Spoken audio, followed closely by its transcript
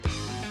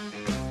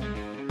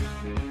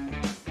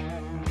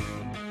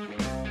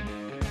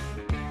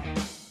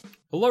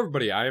Hello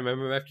everybody, I am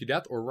MMFQ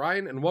Death, or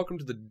Ryan, and welcome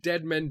to the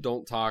Dead Men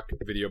Don't Talk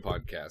video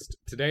podcast.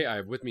 Today I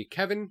have with me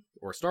Kevin,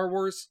 or Star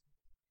Wars.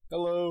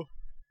 Hello.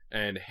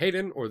 And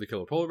Hayden, or the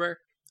Killer Polar Bear.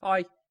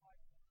 Hi.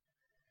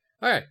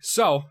 Okay,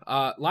 so,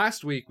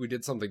 last week we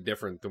did something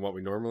different than what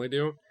we normally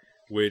do,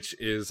 which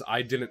is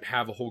I didn't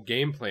have a whole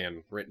game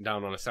plan written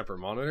down on a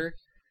separate monitor,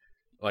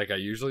 like I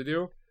usually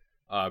do,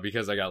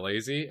 because I got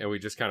lazy, and we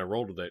just kind of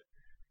rolled with it.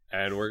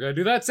 And we're gonna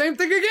do that same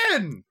thing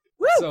again!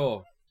 Woo!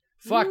 So,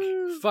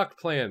 fuck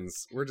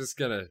plans. We're just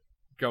gonna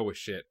go with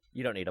shit.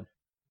 You don't need them.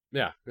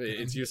 Yeah,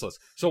 it's useless.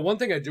 So one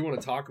thing I do want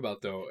to talk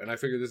about, though, and I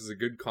figure this is a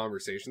good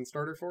conversation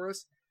starter for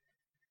us.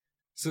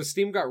 So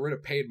Steam got rid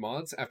of paid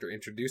mods after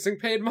introducing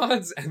paid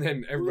mods, and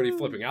then everybody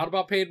flipping out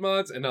about paid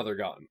mods, and now they're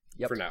gone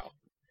for now.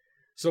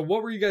 So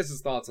what were you guys'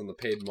 thoughts on the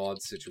paid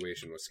mods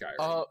situation with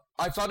Skyrim?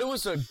 I thought it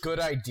was a good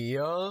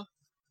idea,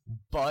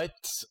 but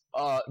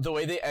the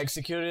way they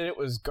executed it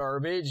was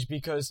garbage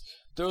because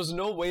there was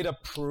no way to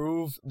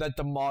prove that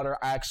the modder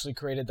actually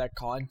created that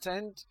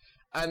content,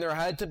 and there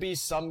had to be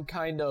some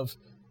kind of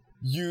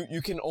you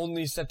can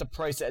only set the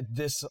price at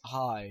this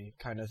high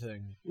kind of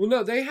thing. Well,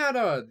 no, they had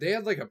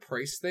like a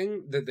price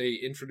thing that they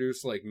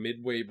introduced like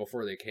midway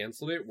before they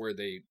canceled it, where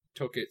they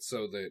took it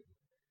so that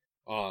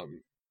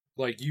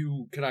like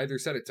you could either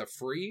set it to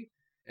free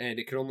and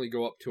it could only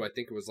go up to, I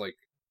think it was like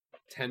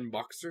 $10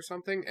 or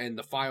something, and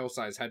the file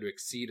size had to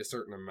exceed a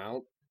certain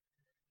amount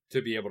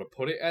to be able to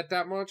put it at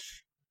that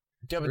much,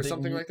 or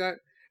something like that.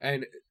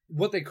 And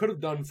what they could have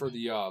done for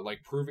the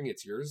like proving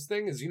it's yours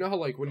thing is, you know how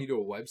like when you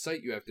do a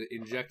website you have to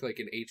inject like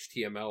an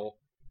HTML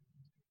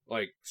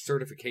like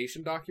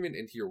certification document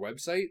into your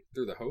website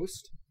through the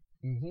host?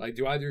 Mm-hmm. Like,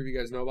 do either of you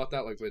guys know about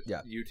that, like with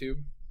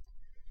YouTube?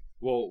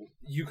 Well,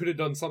 you could have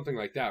done something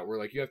like that where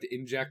like you have to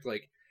inject,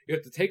 like you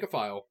have to take a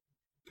file,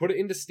 put it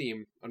into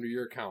Steam under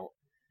your account,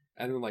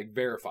 and then like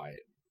verify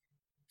it,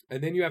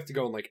 and then you have to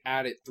go and like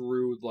add it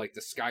through like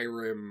the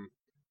Skyrim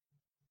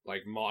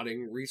like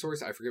modding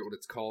resource. I forget what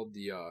it's called,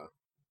 the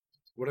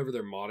whatever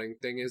their modding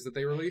thing is that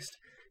they released.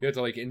 You have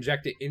to like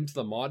inject it into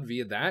the mod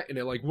via that, and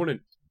it like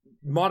wouldn't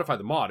modify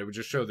the mod. It would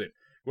just show that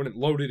when it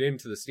loaded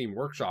into the Steam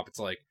Workshop, it's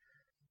like,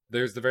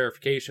 there's the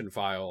verification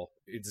file,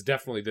 it's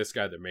definitely this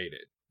guy that made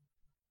it.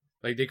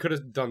 Like, they could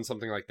have done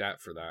something like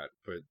that for that,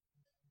 but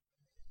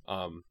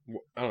I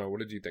don't know. What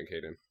did you think,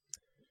 Hayden?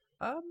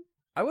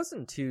 I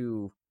wasn't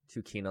too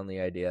keen on the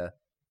idea,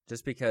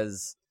 just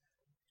because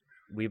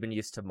we've been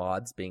used to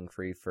mods being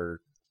free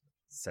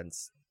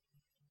since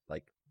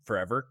like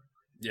forever.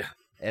 Yeah.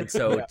 And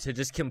so to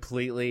just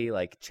completely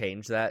like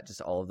change that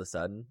just all of a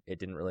sudden, it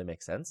didn't really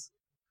make sense.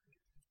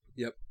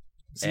 Yep.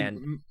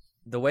 And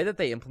the way that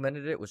they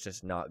implemented it was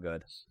just not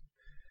good.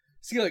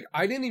 See, like,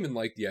 I didn't even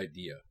like the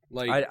idea.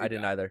 Like, I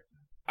didn't either.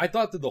 I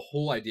thought that the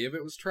whole idea of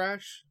it was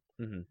trash.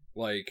 Mm-hmm.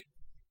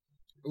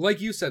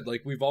 Like you said,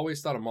 like, we've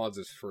always thought of mods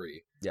as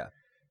free. Yeah.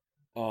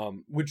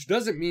 Which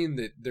doesn't mean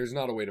that there's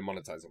not a way to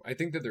monetize them. I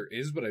think that there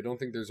is, but I don't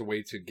think there's a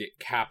way to get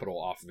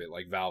capital off of it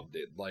like Valve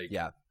did. Like,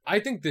 yeah. I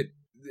think that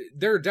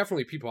there are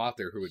definitely people out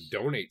there who would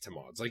donate to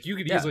mods. Like, you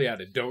could easily add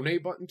a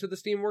donate button to the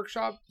Steam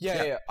Workshop.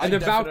 Yeah. And then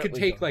Valve could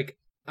take, like,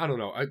 I don't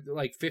know,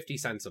 like 50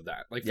 cents of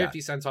that. Like 50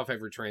 cents off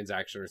every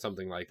transaction or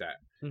something like that.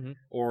 Mm-hmm.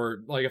 Or,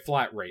 like, a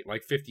flat rate.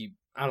 Like 50,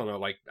 I don't know,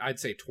 like, I'd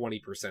say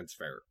 20%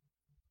 fair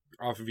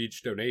off of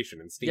each donation.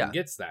 And Steam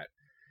gets that.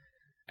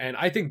 And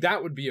I think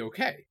that would be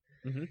okay.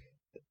 Mm-hmm.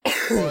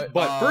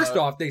 But first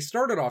off, they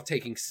started off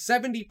taking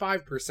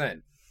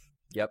 75%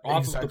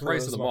 off of the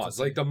price of the mods.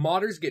 Like, the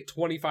modders get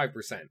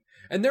 25%.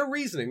 And their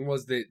reasoning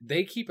was that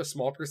they keep a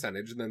small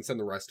percentage and then send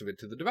the rest of it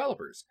to the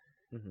developers.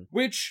 Mm-hmm.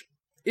 Which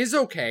is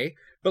okay,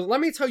 but let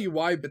me tell you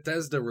why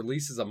Bethesda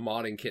releases a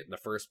modding kit in the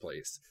first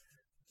place.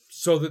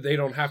 So that they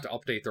don't have to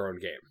update their own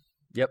game.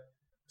 Yep.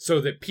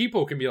 So that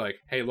people can be like,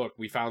 hey, look,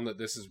 we found that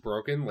this is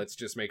broken, let's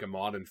just make a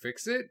mod and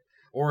fix it.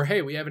 Or,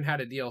 hey, we haven't had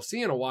a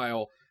DLC in a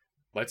while,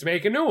 let's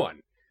make a new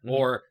one. Mm-hmm.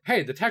 Or,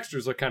 hey, the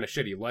textures look kind of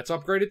shitty, let's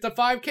upgrade it to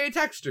 5K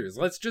textures,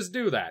 let's just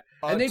do that.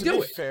 And they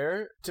do it.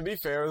 To be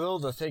fair, though,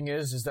 the thing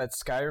is that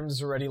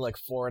Skyrim's already like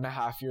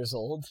 4.5 years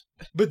old.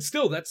 But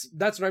still, that's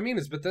what I mean,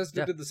 is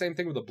Bethesda did the same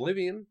thing with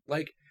Oblivion.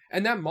 Like,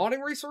 and that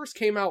modding resource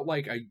came out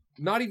like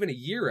not even a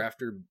year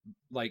after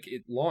like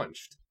it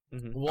launched.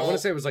 Mm-hmm. Well, I want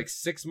to say it was like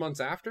 6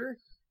 months after.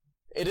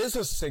 It is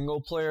a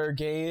single player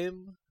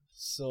game,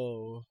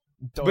 so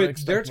but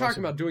they're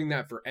talking about doing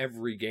that for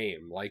every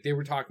game. Like, they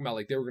were talking about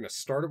like they were going to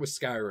start it with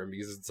Skyrim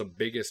because it's the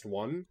biggest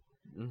one,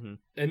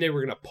 and they were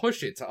going to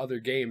push it to other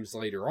games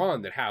later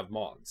on that have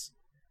mods.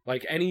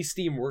 Like, any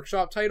Steam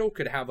Workshop title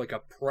could have like a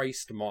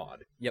priced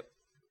mod. Yep.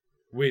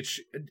 Which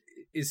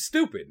is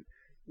stupid.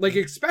 Like,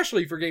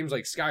 especially for games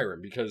like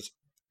Skyrim, because,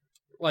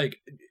 like,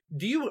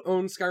 do you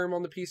own Skyrim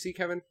on the PC,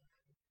 Kevin?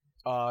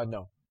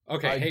 No.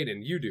 Okay,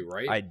 Hayden, you do,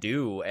 right? I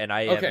do, and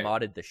I have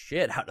modded the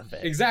shit out of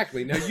it.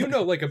 Exactly. Now, you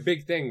know, like, a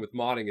big thing with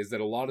modding is that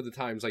a lot of the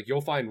times, like,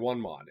 you'll find one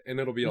mod, and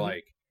it'll be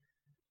like,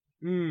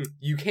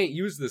 you can't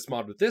use this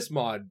mod with this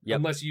mod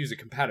unless you use a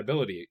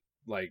compatibility,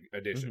 like,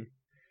 edition.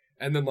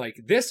 And then, like,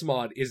 this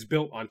mod is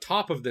built on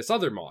top of this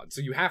other mod, so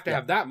you have to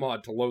have that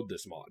mod to load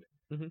this mod.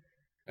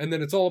 And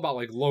then it's all about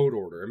like load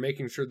order and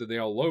making sure that they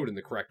all load in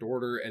the correct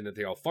order and that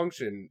they all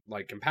function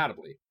like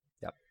compatibly.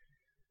 Yep.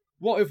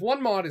 Well, if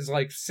one mod is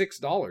like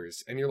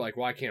 $6 and you're like,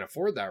 well, I can't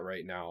afford that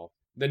right now,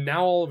 then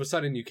now all of a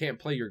sudden you can't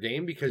play your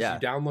game because you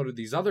downloaded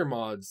these other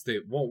mods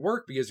that won't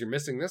work because you're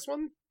missing this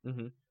one.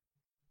 Mm-hmm.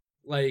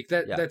 Like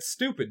that's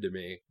stupid to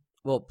me.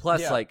 Well,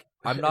 plus like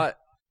I'm not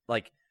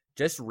like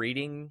just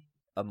reading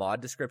a mod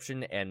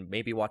description and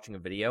maybe watching a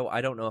video. I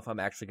don't know if I'm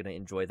actually going to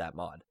enjoy that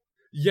mod.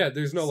 Yeah,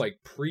 there's no like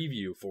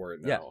preview for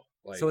it now. Yeah.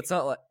 Like, so it's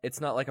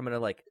not like I'm going to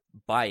like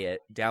buy it,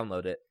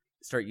 download it,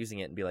 start using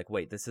it and be like,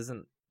 "Wait, this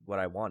isn't what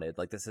I wanted.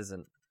 Like this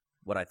isn't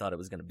what I thought it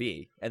was going to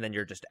be." And then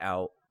you're just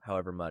out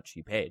however much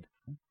you paid.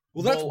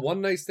 Well, that's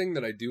one nice thing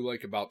that I do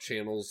like about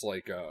channels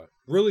like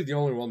really the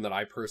only one that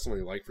I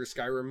personally like for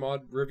Skyrim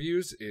mod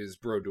reviews is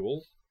Bro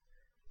Duel,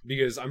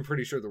 because I'm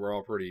pretty sure that we're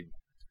all pretty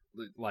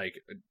like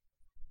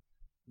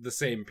the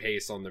same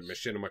pace on the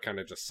machinima kind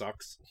of just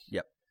sucks.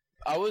 Yep.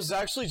 I was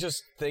actually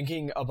just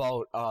thinking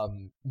about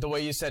the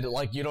way you said it,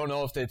 like you don't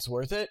know if it's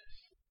worth it.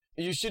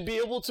 You should be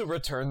able to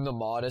return the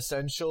mod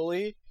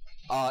essentially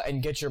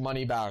and get your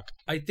money back.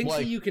 I think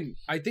like, that you can.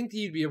 I think that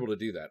you'd be able to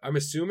do that. I'm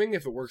assuming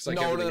if it works like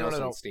everything else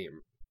on Steam.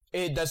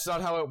 That's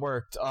not how it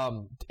worked.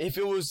 If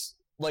it was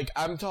like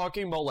I'm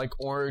talking about like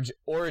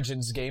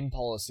Origin's game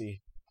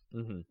policy.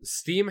 Mm-hmm.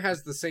 Steam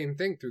has the same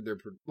thing through their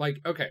like.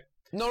 Okay.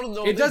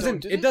 No. It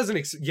doesn't. It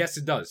doesn't. Yes,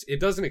 it does. It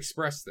doesn't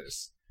express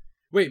this.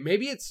 Wait,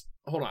 maybe it's.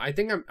 Hold on. I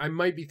think I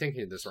might be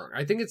thinking of this wrong.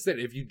 I think it's that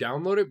if you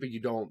download it but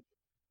you don't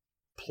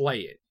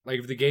play it, like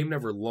if the game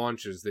never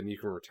launches, then you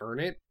can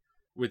return it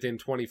within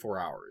 24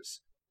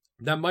 hours.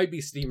 That might be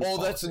Steam's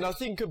policy. That's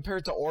nothing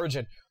compared to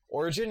Origin.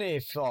 Origin,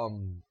 if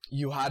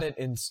you had it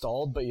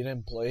installed but you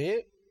didn't play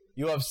it,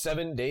 you have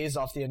 7 days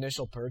off the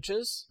initial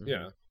purchase.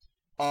 Yeah.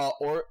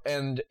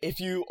 And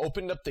if you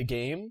opened up the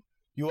game,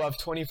 you have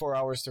 24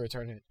 hours to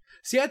return it.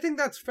 See, I think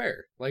that's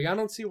fair. Like, I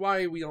don't see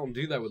why we don't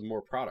do that with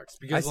more products.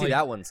 Because I see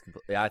that one's.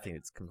 I think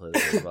it's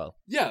completely fair as well.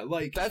 Yeah,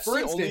 like that's for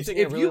the instance, only thing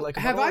I really like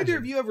about have Origin. either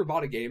of you ever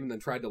bought a game and then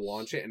tried to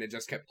launch it and it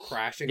just kept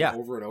crashing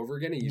over and over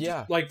again? And you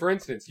just, like for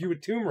instance, you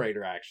with Tomb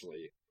Raider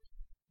actually.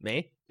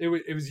 Me? It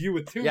was you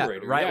with Tomb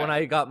Raider. Right when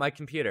I got my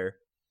computer,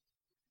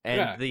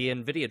 and the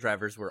NVIDIA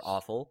drivers were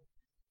awful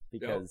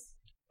because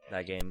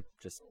that game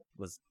just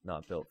was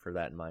not built for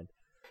that in mind.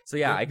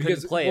 So I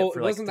couldn't play it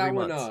for like 3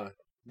 months.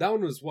 That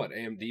one was what,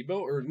 AMD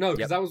built? Or no,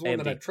 because that was one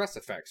that had Tress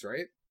Effects,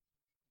 right?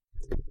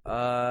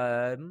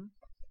 I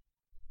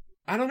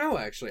don't know,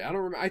 actually. I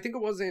don't remember. I think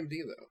it was AMD,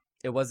 though.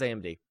 It was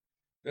AMD.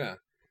 Yeah.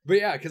 But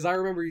yeah, because I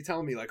remember you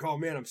telling me, like, oh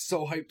man, I'm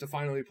so hyped to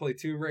finally play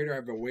Tomb Raider.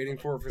 I've been waiting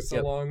for it for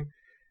so long.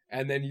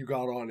 And then you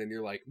got on and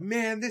you're like,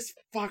 man, this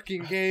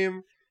fucking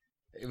game.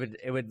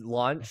 It would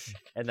launch,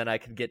 and then I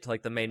could get to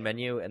like the main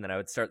menu, and then I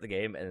would start the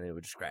game, and then it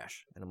would just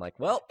crash. And I'm like,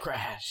 well,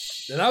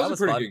 crash. And that was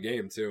a pretty good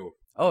game, too.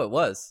 Oh, it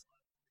was.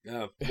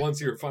 Yeah,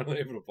 once you were finally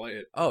able to play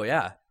it. Oh,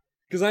 yeah.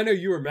 Because I know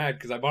you were mad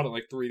because I bought it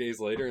like 3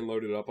 days later and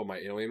loaded it up on my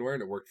Alienware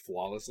and it worked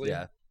flawlessly.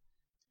 Yeah.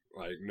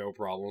 Like, no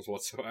problems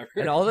whatsoever.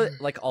 And all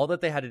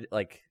that they had to,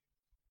 like,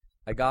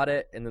 I got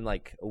it, and then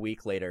like a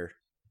week later,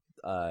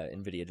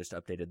 NVIDIA just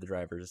updated the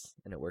drivers,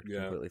 and it worked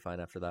completely fine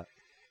after that.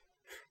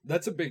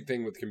 That's a big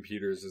thing with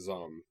computers is,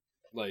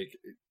 like,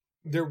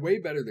 they're way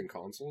better than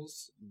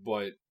consoles,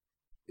 but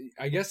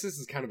I guess this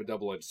is kind of a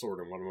double-edged sword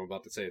in what I'm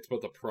about to say. It's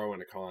both a pro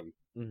and a con.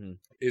 Mm-hmm.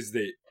 Is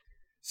that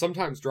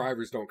sometimes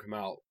drivers don't come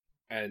out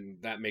and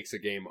that makes a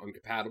game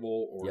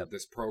uncompatible or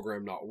this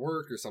program not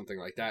work or something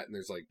like that, and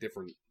there's like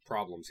different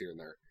problems here and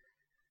there.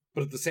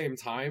 But at the same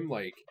time,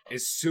 like,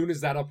 as soon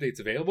as that update's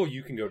available,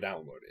 you can go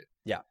download it.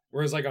 Yeah.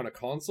 Whereas, like, on a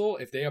console,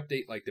 if they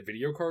update, like, the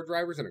video card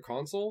drivers in a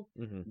console,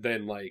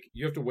 then, like,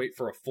 you have to wait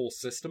for a full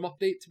system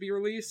update to be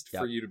released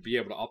for you to be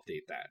able to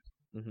update that.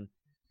 Mm-hmm.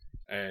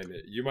 And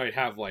you might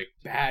have, like,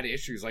 bad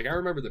issues. Like, I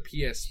remember the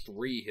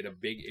PS3 hit a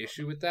big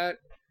issue with that.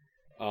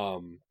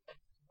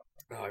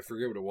 I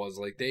forget what it was.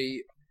 Like,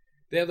 they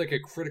had, like, a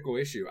critical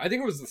issue. I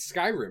think it was the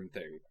Skyrim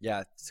thing.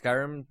 Yeah,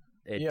 Skyrim,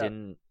 it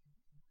didn't...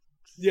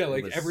 Yeah,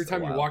 like, every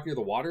time you walk near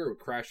the water, it would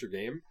crash your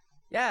game.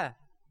 Yeah.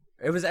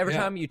 It was every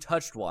time you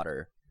touched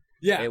water.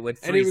 Yeah, it would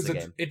freeze the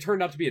game. It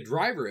turned out to be a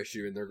driver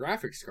issue in their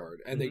graphics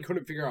card, and they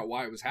couldn't figure out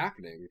why it was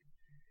happening.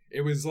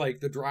 It was like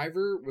the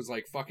driver was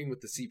like fucking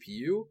with the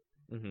CPU,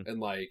 and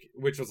like,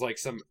 which was like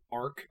some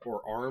ARC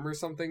or ARM or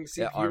something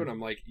CPU, and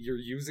I'm like, you're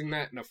using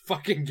that in a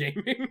fucking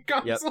gaming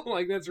console?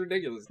 Like, that's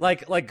ridiculous.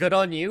 Like good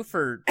on you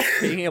for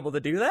being able to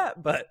do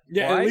that, but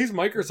at least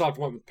Microsoft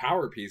went with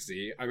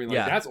PowerPC. I mean,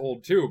 like, that's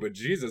old too, but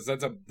Jesus,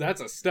 that's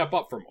a step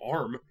up from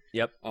ARM.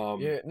 Yep.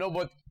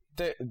 But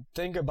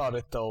think about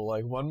it though.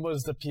 Like, when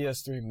was the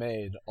PS3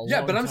 made?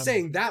 But I'm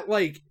saying that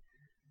like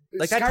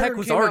that tech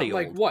was already old.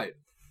 Like what?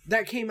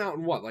 That came out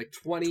in what, like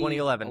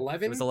 2011?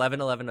 It was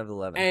 11/11 of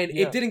 11. And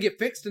it didn't get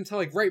fixed until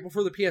like right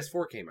before the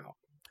PS4 came out.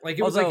 Like,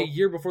 it was like a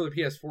year before the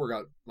PS4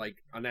 got like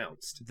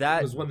announced.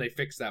 That was when they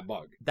fixed that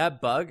bug.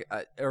 That bug,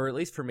 or at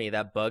least for me,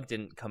 that bug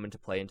didn't come into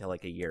play until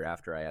like a year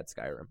after I had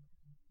Skyrim.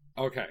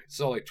 Okay,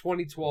 so like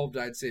 2012,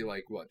 I'd say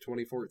like what,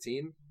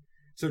 2014?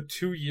 So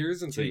 2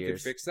 years until you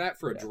could fix that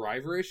for a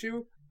driver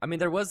issue? I mean,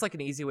 there was like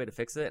an easy way to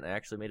fix it, and I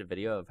actually made a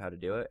video of how to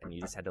do it, and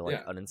you just had to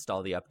like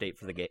uninstall the update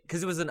for the game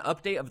because it was an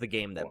update of the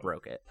game that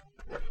broke it.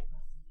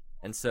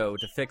 And so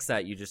to fix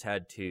that, you just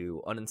had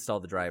to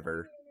uninstall the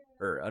driver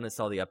or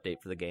uninstall the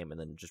update for the game, and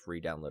then just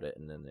re-download it,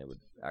 and then it would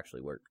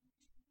actually work.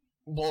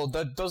 Well,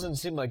 that doesn't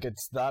seem like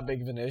it's that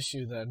big of an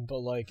issue then, but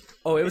like,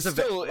 oh, it was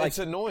it's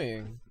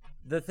annoying.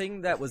 The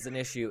thing that was an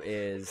issue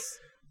is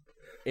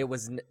it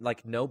was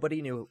like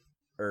nobody knew,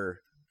 or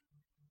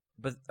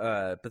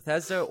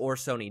Bethesda or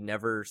Sony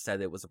never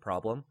said it was a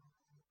problem,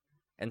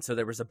 and so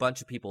there was a bunch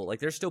of people. Like,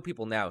 there's still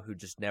people now who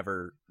just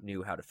never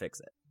knew how to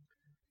fix it.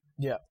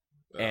 Yeah,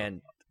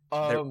 and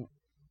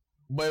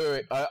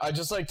wait. I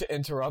just like to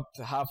interrupt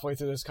halfway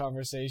through this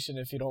conversation,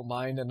 if you don't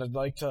mind, and I'd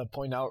like to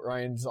point out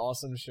Ryan's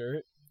awesome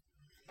shirt.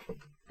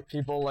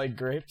 People like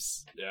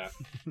grapes. Yeah.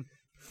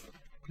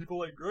 People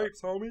like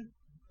grapes, homie.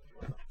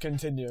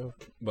 Continue.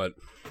 But,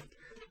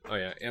 oh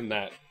yeah, and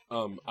that.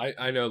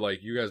 I know, like,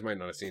 you guys might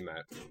not have seen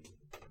that.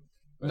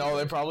 No,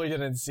 they probably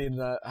didn't see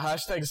that.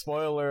 Hashtag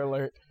spoiler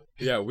alert.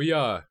 Yeah, we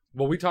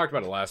talked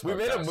about it last We podcast.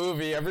 made a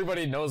movie.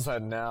 Everybody knows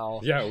that now.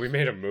 Yeah, we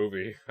made a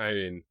movie. I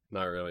mean,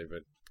 not really,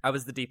 but... I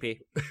was the DP.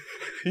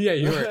 Yeah,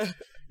 you were.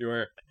 You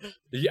were.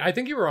 Yeah, I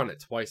think you were on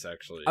it twice,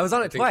 actually. I was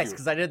on it twice,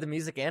 because I did the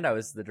music and I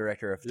was the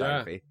director of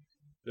photography.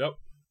 Yeah. Yep.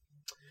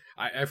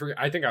 I forget.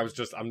 I think I'm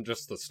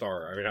just the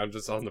star. I mean, I'm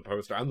just on the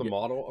poster. I'm the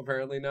model,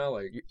 apparently, now.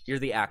 Like, you're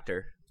the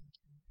actor.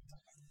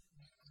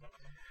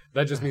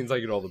 That just means I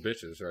get all the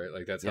bitches, right?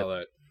 Like, that's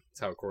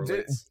how it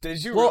correlates.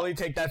 Did you really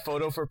take that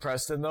photo for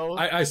Preston, though?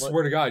 I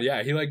swear to God,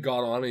 yeah. He, like,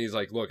 got on and he's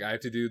like, look, I have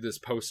to do this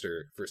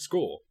poster for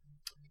school.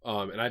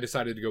 And I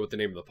decided to go with the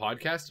name of the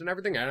podcast and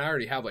everything. And I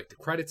already have, like, the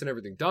credits and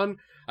everything done.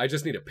 I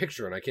just need a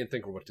picture and I can't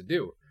think of what to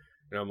do.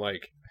 And I'm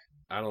like,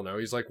 I don't know.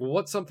 He's like, well,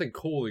 what's something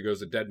cool? He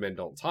goes, "The Dead Men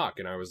Don't Talk."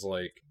 And I was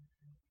like,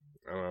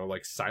 I don't know,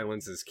 like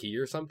silence is key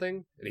or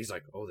something. And he's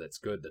like, oh, that's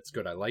good. That's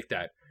good. I like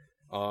that.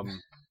 Do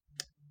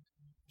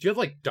you have,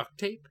 like, duct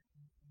tape?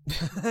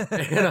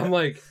 And I'm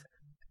like,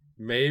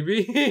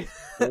 maybe.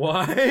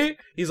 Why?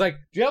 He's like,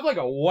 do you have, like,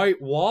 a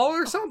white wall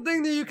or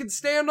something that you can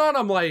stand on?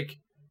 I'm like,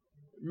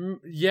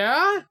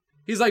 yeah.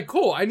 He's like,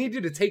 cool. I need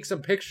you to take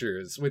some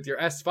pictures with your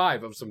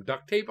S5 of some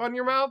duct tape on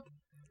your mouth.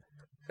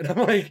 And I'm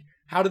like,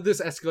 how did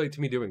this escalate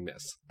to me doing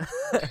this?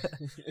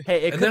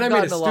 Hey, and then I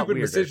made a stupid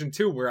decision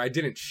too, where I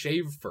didn't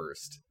shave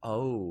first.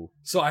 Oh,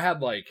 so I had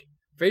like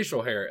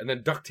facial hair and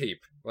then duct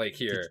tape like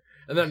here,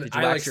 and then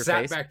I like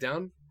sat back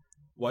down.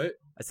 What?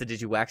 I said,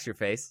 did you wax your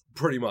face?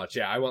 Pretty much,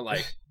 yeah. I went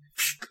like,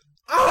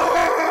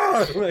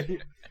 ah!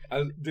 Like,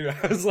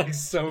 I was like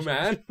so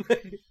mad.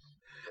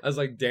 I was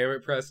like, damn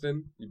it,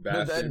 Preston, you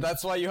bastard.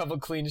 That's why you have a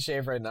clean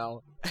shave right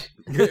now.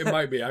 It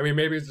might be. I mean,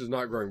 maybe it's just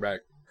not growing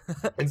back.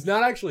 It's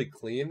not actually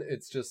clean.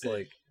 It's just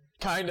like...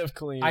 kind of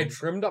clean. I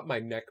trimmed up my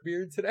neck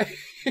beard today.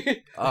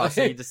 Oh,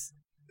 so you just...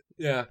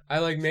 Yeah, I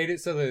like made it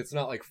so that it's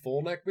not like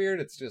full neck beard.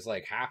 It's just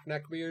like half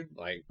neck beard.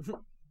 Like...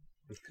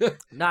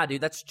 Nah,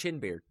 dude, that's chin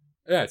beard.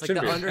 Yeah, it's like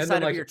the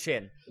underside of your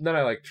chin. And then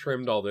I like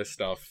trimmed all this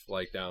stuff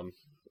like down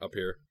up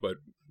here. But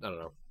I don't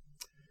know.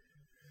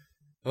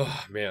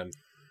 Oh, man.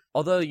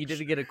 Although you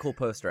did get a cool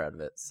poster out of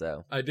it,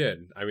 so... I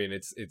did. I mean,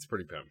 it's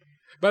pretty pimp.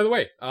 By the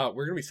way,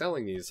 we're going to be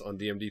selling these on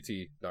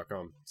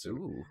dmdt.com soon.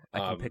 Ooh, I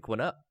can pick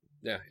one up.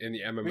 Yeah, in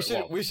the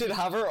MMA. We should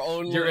have our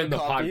own. You're in the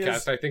copies.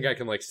 podcast. I think I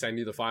can like send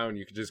you the file and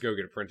you can just go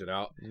get it printed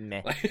out.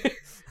 Meh.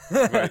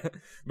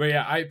 but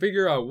yeah, I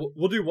figure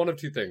we'll do one of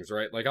two things,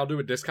 right? Like I'll do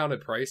a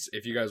discounted price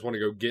if you guys want to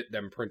go get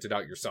them printed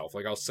out yourself.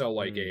 Like I'll sell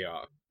like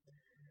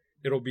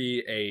it'll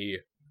be a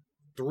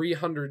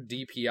 300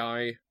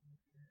 DPI,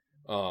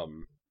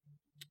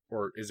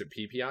 or is it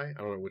PPI?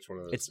 I don't know which one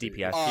of those. It's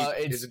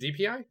DPI. Is it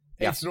DPI?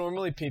 It's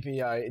normally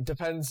PPI. It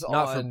depends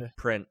Not on for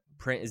print.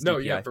 Print is DPI. No,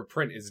 yeah, for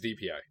print is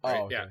DPI. Right?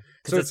 Oh, okay. Yeah.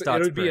 So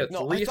it would be a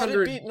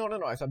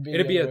 300. I thought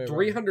it'd be a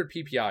 300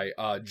 PPI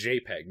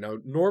JPEG. Now,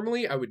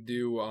 normally I would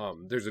do.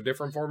 There's a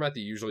different format that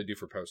you usually do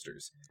for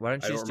posters. Why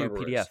don't you just do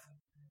PDF?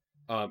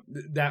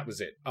 That was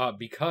it.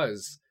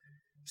 Because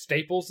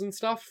Staples and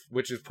stuff,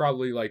 which is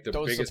probably like the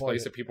biggest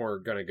place that people are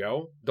gonna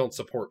go, don't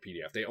support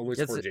PDF. They only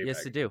support JPEG.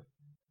 Yes, they do.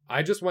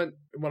 I just went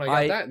when I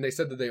got that, and they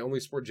said that they only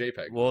support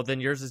JPEG. Well,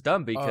 then yours is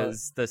dumb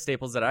because the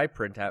Staples that I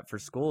print at for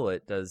school,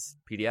 it does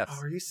PDFs.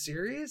 Oh, are you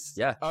serious?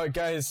 Yeah.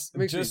 Guys, it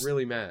makes me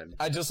really mad.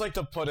 I just like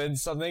to put in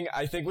something.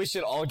 I think we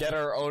should all get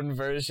our own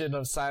version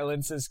of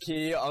Silence is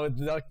Key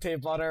with duct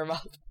tape on our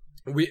mouth.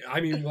 We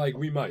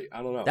might.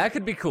 I don't know. That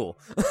could be cool.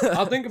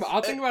 I'll think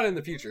about it in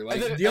the future.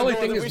 Like the only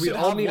thing is we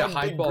all need a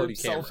high quality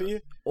camera.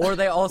 Selfie. Or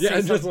they all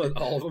say something.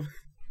 All of them.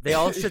 They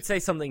all should say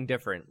something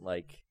different,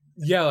 like.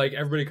 Yeah, like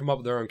everybody come up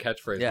with their own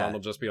catchphrase. Yeah. And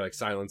it'll just be like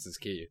 "Silence is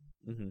key."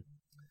 Mm-hmm.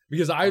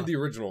 Because I have the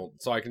original,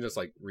 so I can just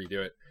like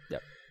redo it.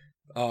 Yep.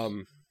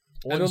 And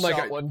then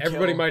like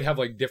everybody might have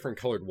like different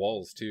colored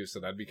walls too, so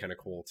that'd be kind of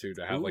cool too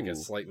to have like a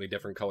slightly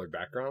different colored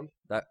background.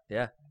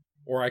 Yeah.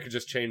 Or I could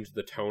just change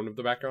the tone of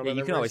the background. Yeah,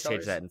 you can always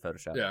change that in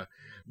Photoshop. Yeah,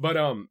 but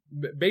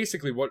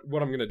basically, what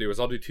I'm gonna do is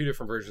I'll do two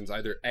different versions.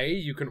 Either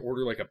you can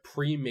order like a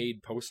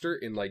pre-made poster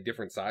in like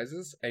different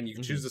sizes, and you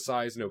can choose the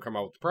size, and it'll come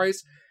out with the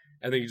price.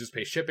 and then you just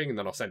pay shipping, and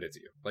then I'll send it to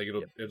you. Like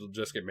it'll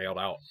just get mailed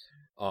out.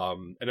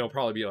 And it'll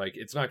probably be like,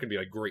 it's not gonna be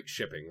like great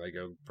shipping. Like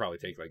it'll probably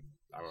take like,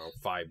 I don't know,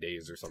 5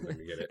 days or something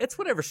to get it. It's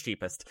whatever's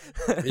cheapest.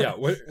 Yeah,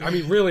 I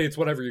mean, really, it's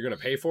whatever you're gonna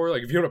pay for.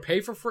 Like if you want to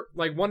pay for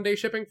like 1 day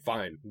shipping,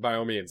 fine, by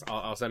all means,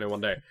 I'll send it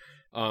 1 day.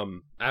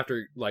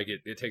 After like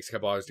it takes a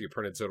couple hours to get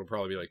printed, so it'll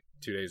probably be like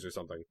 2 days or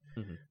something.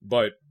 Mm-hmm.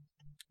 But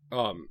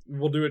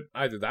we'll do it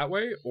either that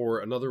way, or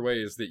another way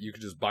is that you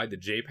could just buy the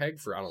JPEG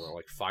for, I don't know,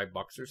 like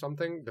 $5 or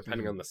something,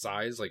 depending on the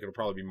size. Like it'll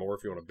probably be more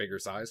if you want a bigger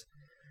size,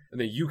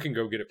 and then you can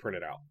go get it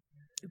printed out.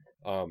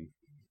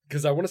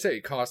 Because I want to say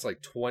it costs like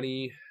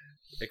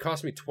it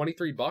cost me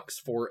 $23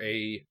 for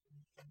a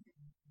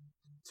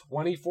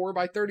 24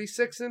 by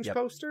 36 inch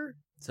poster.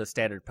 So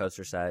standard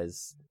poster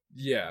size.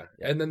 Yeah.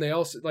 And then they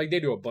also, like, they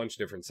do a bunch of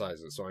different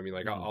sizes. So I mean,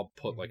 like, I'll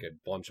put like a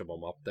bunch of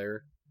them up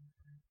there.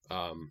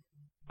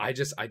 I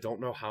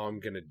don't know how I'm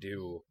gonna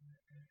do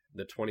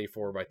the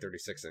 24 by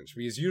 36 inch,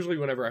 because usually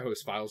whenever I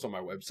host files on my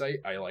website,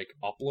 I like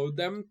upload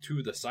them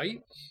to the site,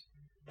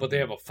 but they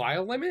have a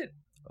file limit.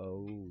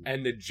 Oh.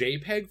 And the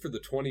JPEG for the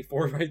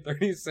 24 by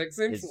 36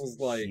 inch was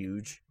like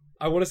huge.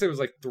 I want to say it was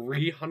like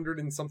 300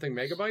 and something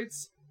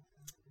megabytes.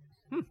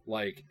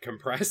 Like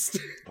compressed.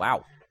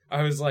 Wow.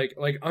 I was like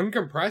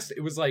uncompressed,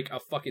 it was like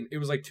it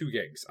was like 2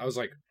 gigs. I was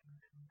like,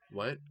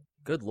 what?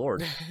 Good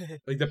lord.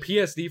 Like the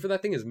PSD for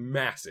that thing is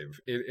massive.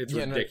 It's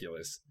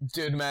ridiculous. No,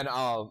 dude, man,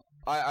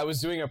 I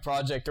was doing a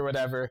project or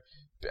whatever,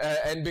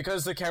 and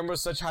because the camera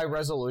was such high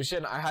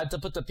resolution, I had to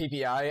put the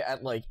PPI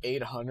at like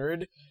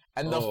 800,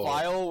 and the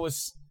file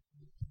was,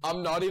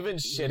 I'm not even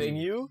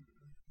shitting you,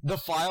 the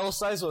file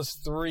size was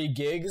 3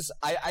 gigs.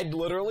 I'd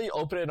literally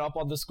open it up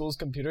on the school's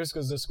computers,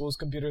 because the school's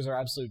computers are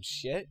absolute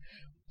shit.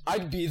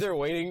 I'd be there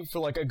waiting for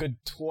like a good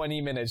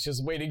 20 minutes,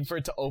 just waiting for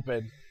it to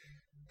open.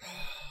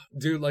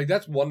 Dude, like,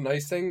 that's one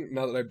nice thing,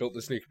 now that I built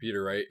this new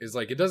computer, right, is,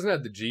 like, it doesn't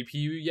have the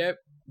GPU yet,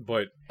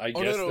 but I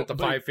guess that the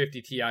 550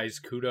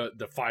 Ti's CUDA,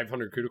 the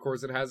 500 CUDA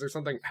cores it has or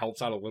something,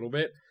 helps out a little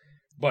bit.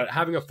 But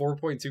having a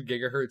 4.2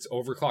 gigahertz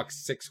overclocked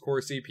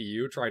 6-core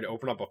CPU trying to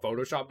open up a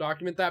Photoshop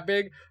document that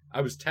big,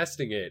 I was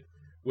testing it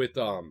with,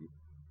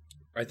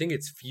 I think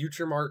it's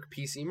FutureMark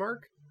PCMark?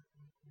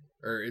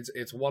 Or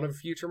it's one of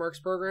FutureMark's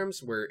programs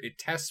where it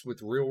tests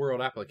with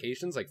real-world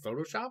applications like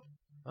Photoshop.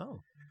 Oh.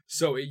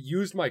 So it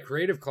used my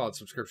Creative Cloud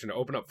subscription to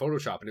open up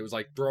Photoshop, and it was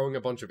like throwing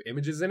a bunch of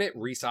images in it,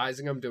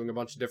 resizing them, doing a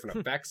bunch of different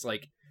effects,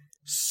 like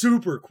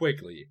super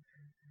quickly.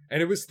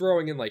 And it was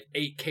throwing in like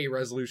 8K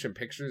resolution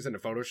pictures into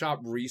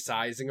Photoshop,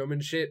 resizing them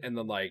and shit, and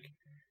then like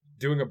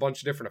doing a bunch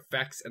of different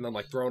effects, and then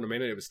like throwing them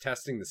in, and it was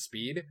testing the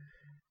speed.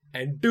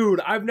 And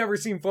dude, I've never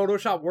seen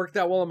Photoshop work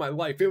that well in my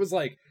life. It was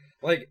like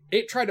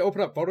it tried to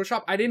open up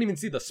Photoshop. I didn't even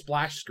see the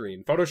splash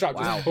screen. Photoshop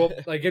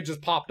just it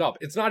just popped up.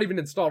 It's not even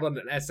installed on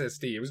an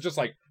SSD. It was just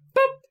like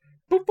boop.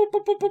 Boop, boop,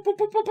 boop, boop, boop, boop,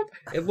 boop,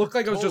 boop. It looked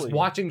like I was just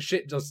watching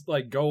shit just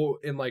like go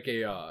in like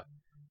a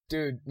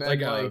dude, man,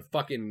 like a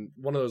fucking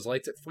one of those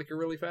lights that flicker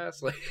really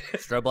fast, like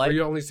strobe light. Where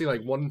you only see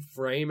like one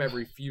frame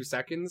every few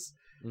seconds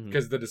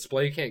because the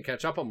display can't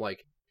catch up. I'm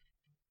like,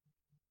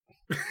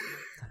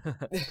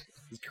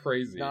 it's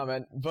crazy. Nah,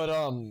 man,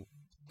 but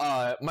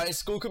my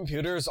school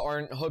computers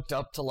aren't hooked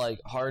up to like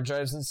hard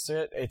drives and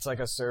shit. It's like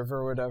a server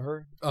or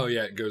whatever. Oh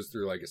yeah, it goes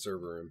through like a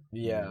server room.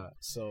 Yeah,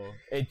 so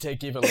it'd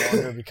take even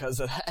longer because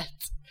of that.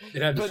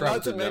 It had to but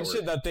not to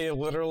mention that they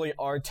literally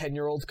are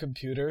 10-year-old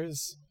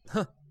computers.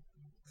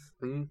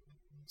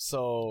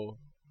 So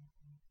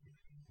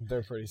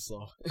they're pretty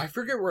slow. I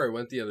forget where I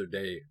went the other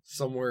day.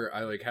 Somewhere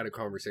I like had a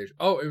conversation.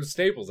 Oh, it was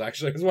Staples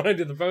actually. It was when I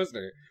did the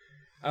poster.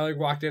 I like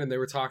walked in and they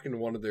were talking to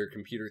one of their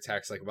computer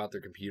techs like about their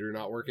computer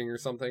not working or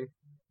something.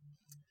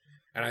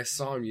 And I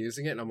saw him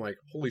using it and I'm like,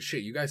 holy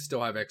shit, you guys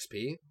still have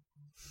XP?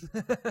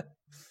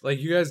 Like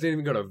you guys didn't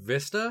even go to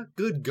Vista?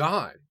 Good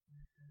God.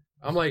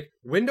 I'm like,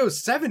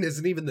 Windows 7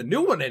 isn't even the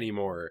new one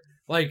anymore.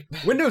 Like,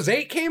 Windows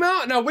 8 came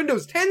out, and now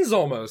Windows 10's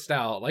almost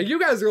out. Like, you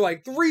guys are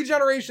like 4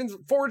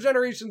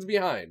 generations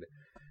behind.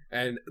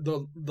 And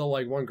the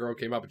like one girl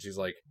came up and she's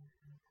like,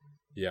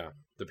 yeah,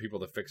 the people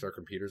that fix our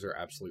computers are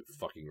absolute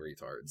fucking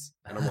retards.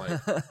 And I'm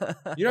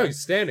like, you know,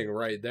 he's standing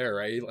right there,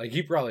 right? Like,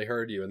 he probably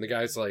heard you. And the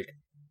guy's like,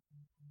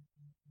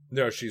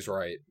 no, she's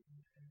right.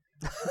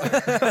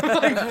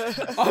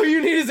 Like, all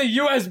you need is a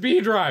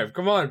USB drive.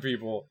 Come on,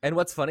 people. And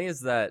what's funny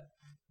is that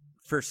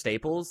for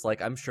Staples,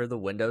 like, I'm sure the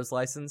Windows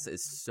license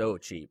is so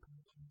cheap.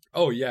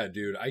 Oh yeah,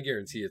 dude, I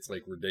guarantee it's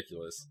like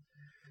ridiculous.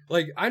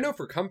 Like, I know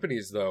for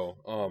companies though,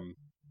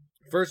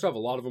 first off, a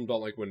lot of them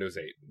don't like Windows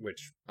 8,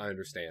 which I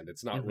understand.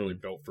 It's not really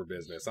built for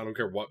business. I don't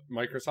care what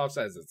Microsoft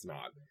says, it's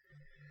not.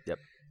 Yep.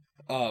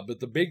 But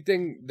the big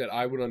thing that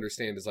I would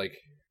understand is like,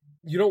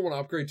 you don't want to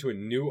upgrade to a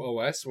new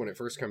OS when it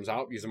first comes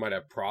out because it might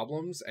have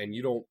problems, and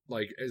you don't,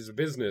 like, as a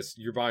business,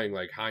 you're buying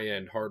like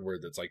high-end hardware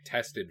that's like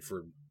tested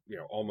for, you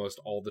know, almost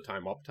all the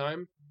time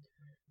uptime.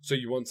 So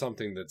you want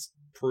something that's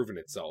proven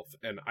itself.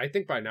 And I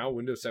think by now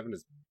Windows 7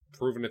 has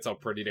proven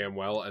itself pretty damn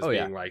well as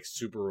being like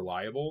super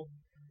reliable.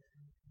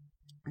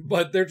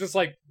 But they're just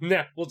like,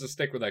 nah, we'll just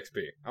stick with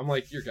XP. I'm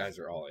like, you guys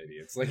are all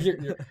idiots. Like,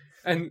 you're...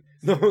 And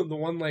the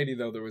one lady,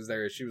 though, that was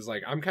there, she was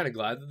like, I'm kind of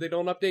glad that they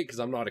don't update because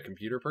I'm not a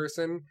computer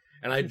person.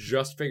 And I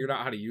just figured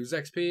out how to use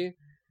XP.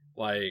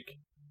 Like,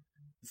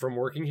 from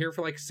working here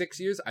for like 6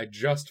 years, I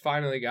just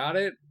finally got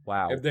it.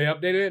 Wow. If they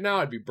updated it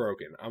now, I'd be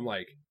broken. I'm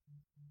like,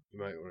 you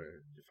might want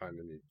to find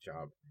a new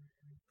job.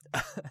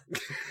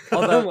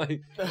 Although,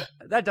 like...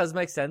 that does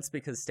make sense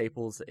because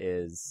Staples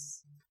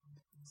is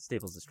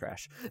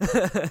trash.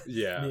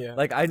 Yeah.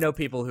 Like, I know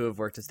people who have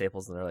worked at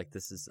Staples and they're like,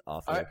 this is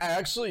awful. I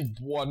actually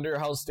wonder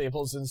how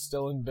Staples is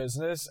still in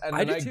business. And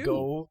then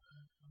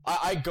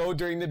I go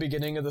during the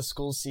beginning of the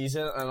school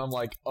season and I'm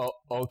like, oh,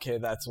 okay,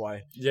 that's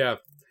why. Yeah.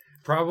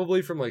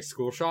 Probably from like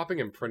school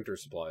shopping and printer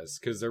supplies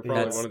because they're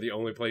probably one of the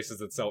only places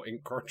that sell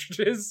ink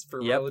cartridges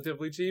for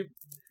relatively cheap.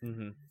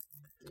 Mm-hmm.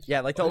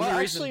 Yeah, like the only reason...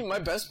 Actually, my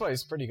Best Buy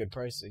is pretty good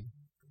pricing.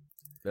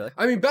 Really?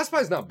 I mean, Best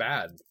Buy's not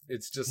bad.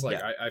 It's just like,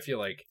 I feel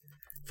like,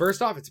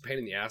 first off, it's a pain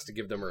in the ass to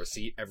give them a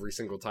receipt every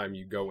single time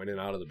you go in and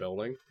out of the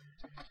building.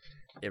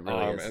 It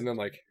really is. And then,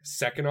 like,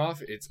 second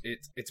off, it's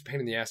a pain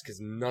in the ass because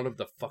none of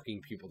the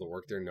fucking people that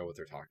work there know what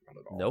they're talking about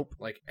at all. Nope.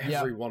 Like,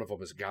 every one of them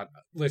has got...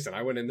 Listen,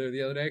 I went in there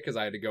the other day because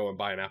I had to go and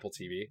buy an Apple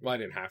TV. Well, I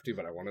didn't have to,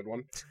 but I wanted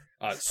one.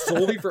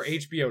 Solely for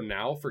HBO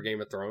Now for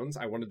Game of Thrones.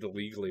 I wanted to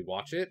legally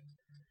watch it.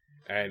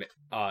 And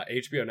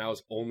HBO Now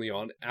is only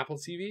on Apple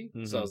TV.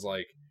 Mm-hmm. So I was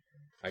like,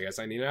 I guess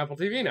I need an Apple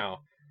TV now.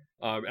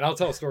 And I'll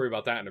tell a story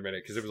about that in a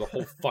minute because it was a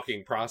whole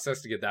fucking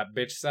process to get that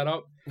bitch set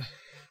up.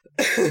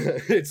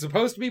 It's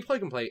supposed to be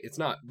plug and play. It's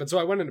not. But so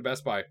I went into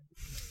Best Buy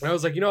and I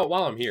was like, you know what?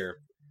 While I'm here,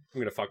 I'm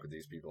going to fuck with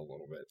these people a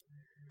little bit.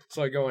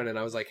 So I go in and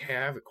I was like, hey,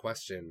 I have a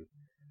question.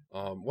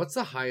 What's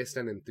the highest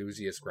end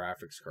enthusiast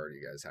graphics card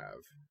you guys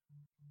have?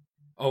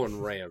 Oh,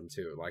 and RAM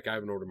too. Like, I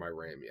haven't ordered my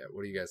RAM yet.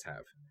 What do you guys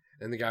have?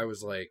 And the guy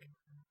was like,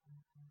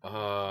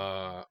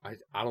 I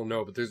don't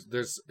know, but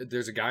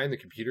there's a guy in the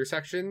computer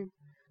section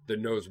that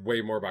knows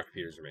way more about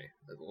computers than me.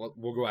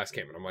 We'll go ask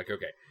him. And I'm like,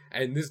 okay.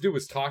 And this dude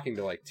was talking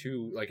to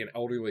an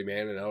elderly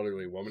man and an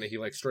elderly woman, and he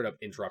like straight up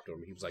interrupted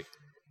him. He was like,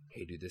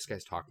 hey dude, this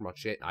guy's talking about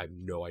shit. I have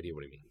no idea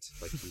what he means.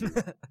 Like,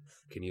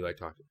 can you like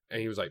talk? And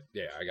he was like,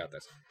 yeah, I got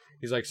this.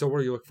 He's like, so what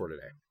are you looking for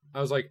today?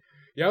 I was like,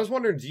 yeah, I was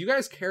wondering, do you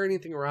guys carry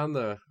anything around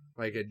a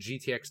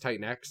GTX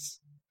Titan X?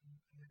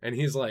 And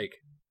he's like,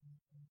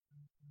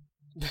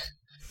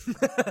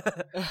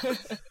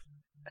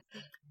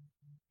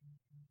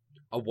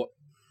 a what?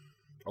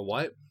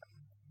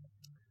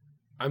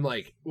 I'm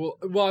like,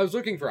 well, I was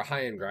looking for a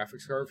high-end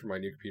graphics card for my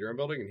new computer I'm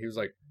building, and he was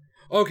like,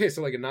 okay,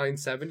 so like a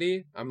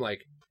 970? I'm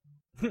like,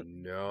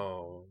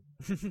 no.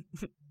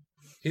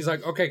 He's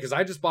like, okay, because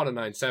I just bought a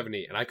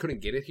 970 and I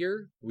couldn't get it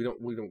here. We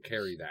don't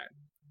carry that.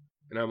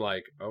 And I'm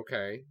like,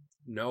 okay,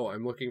 no,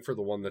 I'm looking for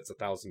the one that's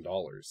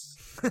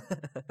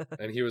 $1,000.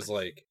 And he was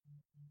like,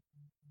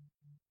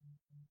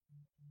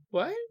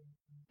 what?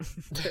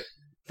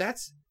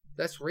 That's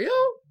real?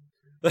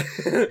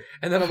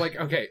 And then I'm like,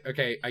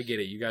 okay, I get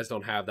it. You guys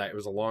don't have that. It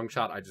was a long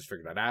shot. I just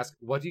figured I'd ask.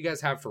 What do you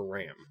guys have for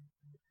RAM?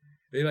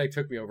 They like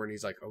took me over and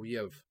he's like, oh, we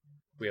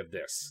have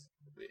this.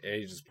 And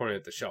he just pointed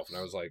at the shelf, and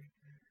I was like,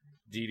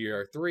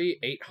 DDR3,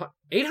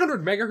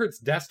 800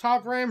 megahertz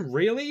desktop RAM?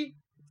 Really?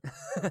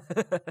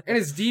 And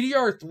it's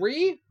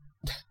DDR3?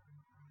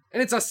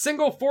 And it's a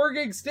single 4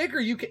 gig stick? Or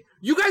you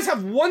guys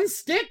have one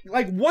stick?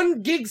 Like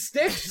 1 gig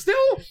stick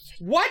still?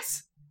 What?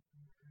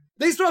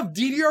 They still have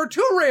DDR2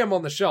 RAM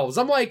on the shelves.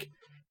 I'm like,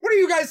 what are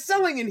you guys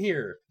selling in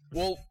here?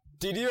 Well,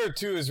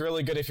 DDR2 is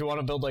really good if you want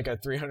to build like a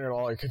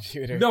 $300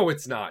 computer. No,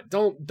 it's not.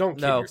 Don't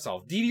kid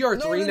yourself.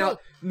 DDR3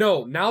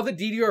 now that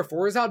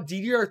DDR4 is out,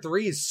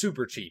 DDR3 is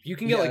super cheap. You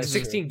can get like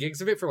 16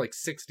 gigs of it for like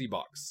 $60.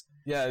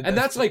 Yeah, and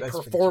that's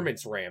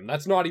performance RAM.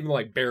 That's not even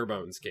like bare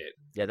bones kit.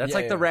 Yeah, that's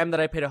the RAM that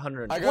I paid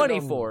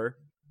 $120 for.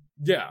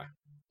 Yeah,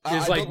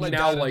 it's like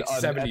now like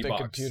 $70.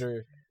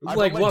 Computer.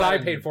 Like what I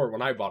paid for it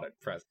when I bought it,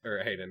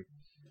 Hayden.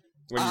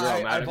 When you were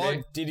all mad at me. I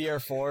bought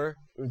DDR4.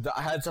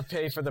 I had to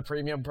pay for the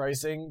premium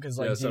pricing because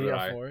like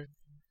DDR4.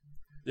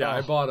 Yeah,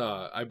 I bought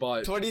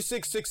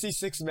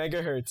 2666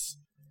 megahertz.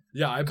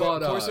 Yeah, I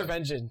bought Course of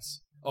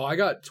Vengeance. Oh, I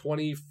got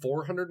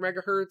 2400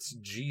 megahertz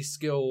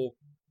G-Skill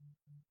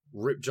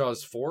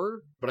Ripjaws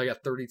 4, but I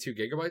got 32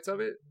 gigabytes of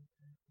it.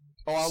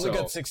 Oh, I only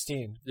got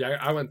 16. Yeah,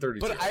 I went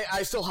 32. But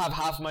I still have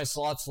half my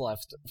slots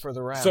left for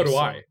the RAM. So do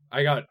I.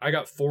 I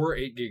got 4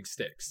 8 gig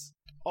sticks.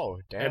 Oh,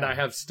 damn. And I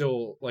have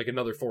still like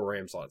another 4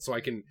 RAM slots, so I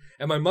can.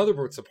 And my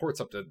motherboard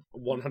supports up to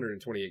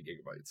 128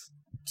 gigabytes.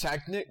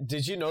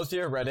 Did you know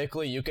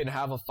theoretically you can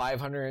have a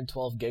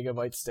 512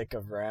 gigabyte stick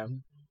of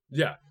RAM?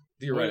 Yeah,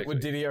 theoretically.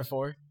 With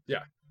DDR4?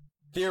 Yeah.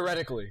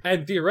 Theoretically.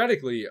 And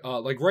theoretically,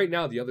 like right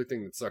now, the other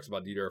thing that sucks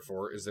about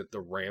DDR4 is that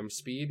the RAM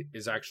speed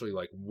is actually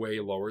like way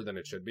lower than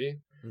it should be.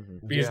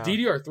 Mm-hmm. Because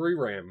DDR3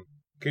 RAM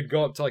could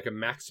go up to like a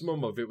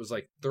maximum of, it was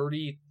like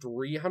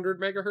 3300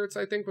 megahertz,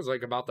 I think, was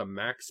like about the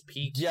max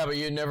peak. Yeah, but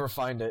you never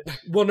find it.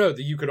 Well, no,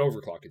 you could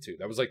overclock it too.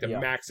 That was like the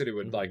max that it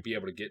would like be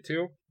able to get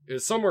to. It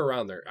was somewhere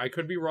around there. I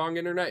could be wrong,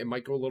 internet. It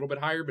might go a little bit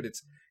higher, but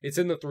it's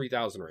in the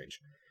 3000 range.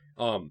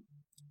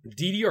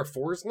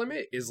 DDR4's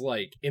limit is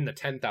like in the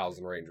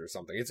 10,000 range or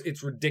something.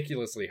 It's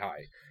ridiculously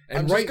high.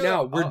 And right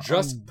now we're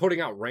just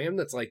putting out RAM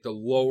that's like the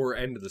lower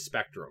end of the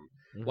spectrum.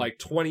 Like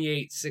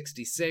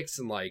 2866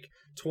 and like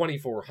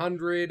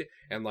 2400,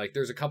 and like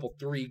there's a couple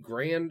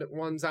 $3,000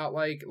 ones out,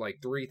 like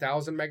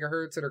 3000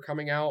 megahertz that are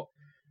coming out.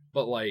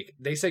 But like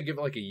they say give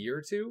it like a year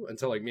or two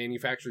until like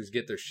manufacturers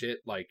get their shit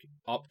like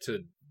up to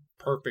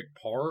perfect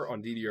par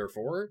on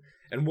DDR4,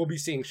 and we'll be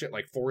seeing shit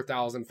like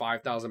 4000,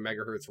 5000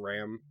 megahertz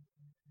RAM.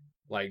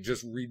 Like,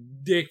 just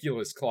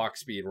ridiculous clock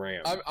speed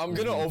RAM. I'm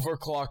gonna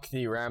overclock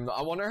the RAM.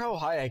 I wonder how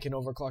high I can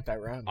overclock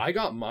that RAM. I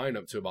got mine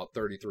up to about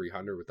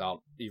 3300 without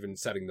even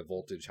setting the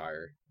voltage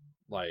higher.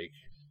 Like...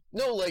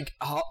 No,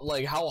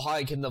 how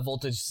high can the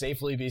voltage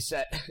safely be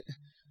set?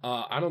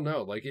 I don't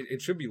know. Like,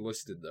 it should be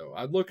listed, though.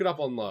 I'd look it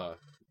up on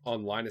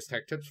Linus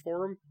Tech Tips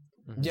forum.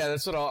 Yeah,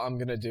 that's what I'm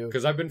gonna do.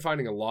 Because I've been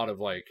finding a lot of,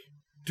 like...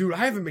 Dude,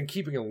 I haven't been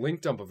keeping a link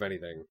dump of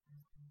anything.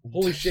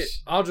 Holy shit!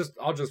 I'll just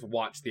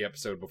watch the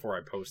episode before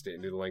I post it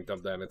and do the link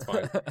dump. Then it's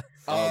fine.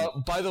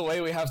 By the way,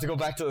 we have to go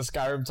back to the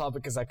Skyrim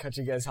topic because I cut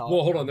you guys off.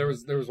 Well, hold on. There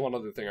was one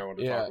other thing I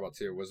wanted to talk about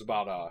too. Was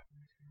about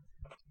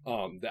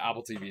the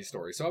Apple TV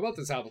story. So about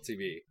this Apple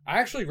TV, I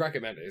actually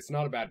recommend it. It's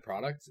not a bad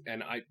product,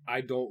 and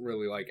I don't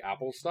really like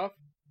Apple stuff.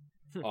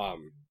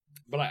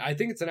 But I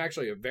think it's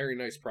actually a very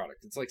nice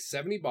product. It's like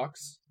 $70.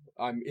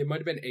 It might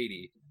have been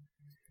 $80.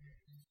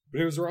 But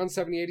it was around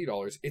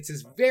 $70-$80. It's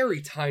this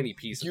very tiny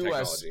piece of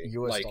technology.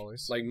 US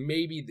dollars. Like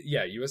maybe,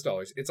 US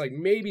dollars. It's like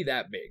maybe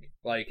that big.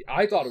 Like,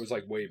 I thought it was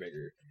like way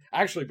bigger.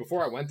 Actually,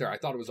 before I went there, I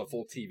thought it was a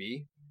full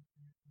TV.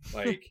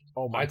 Like,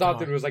 I thought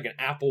that it was like an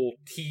Apple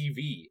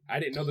TV.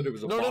 I didn't know that it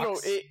was a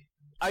box. No.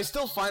 I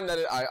still find that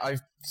I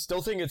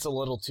still think it's a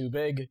little too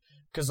big.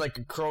 Because, like,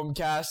 a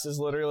Chromecast is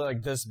literally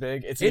like this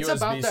big. It's USB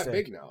about that stick.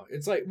 Big now.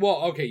 It's like,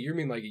 well, okay, you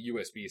mean like a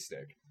USB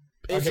stick.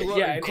 Okay,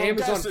 yeah, and Chromecast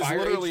Amazon is Fire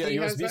literally HD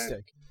a USB has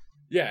stick.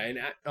 Yeah,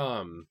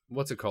 and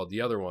what's it called?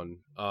 The other one,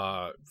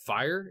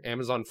 Fire,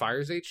 Amazon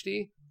Fire's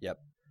HD. Yep.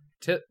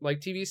 Like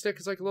TV stick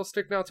is like a little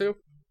stick now too.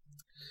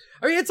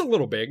 I mean, it's a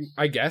little big,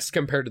 I guess,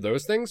 compared to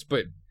those things,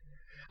 but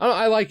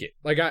I like it.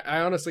 Like,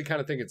 I honestly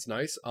kind of think it's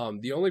nice.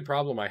 The only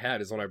problem I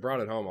had is when I brought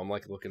it home, I'm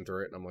like looking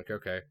through it, and I'm like,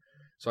 okay,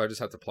 so I just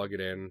have to plug it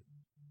in,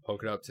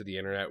 hook it up to the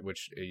internet,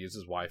 which it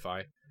uses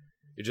Wi-Fi.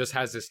 It just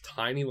has this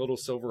tiny little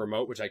silver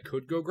remote, which I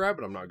could go grab,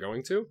 but I'm not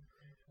going to.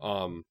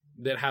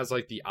 That has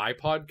like the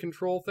iPod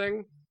control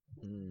thing.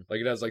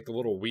 Like, it has like the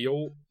little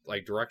wheel,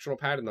 like directional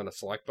pad, and then a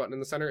select button in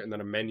the center, and then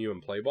a menu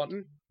and play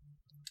button.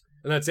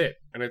 And that's it.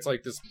 And it's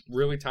like this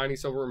really tiny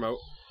silver remote.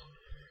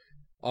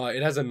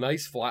 It has a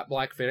nice flat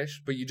black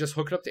finish, but you just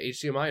hook it up to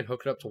HDMI and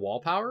hook it up to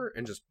wall power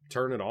and just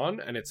turn it on,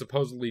 and it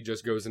supposedly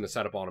just goes into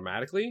setup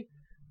automatically.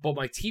 But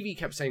my TV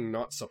kept saying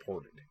not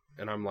supported.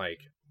 And I'm like,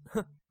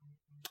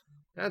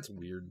 that's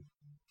weird.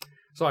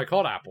 So I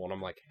called Apple and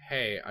I'm like,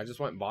 hey, I just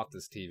went and bought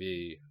this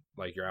TV,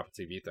 like your Apple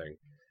TV thing.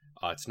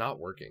 It's not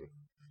working.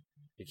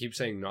 It keeps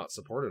saying not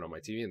supported on my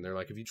TV. And they're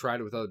like, have you tried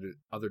it with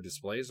other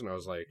displays? And I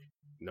was like,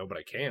 no, but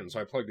I can.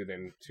 So I plugged it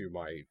into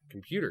my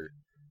computer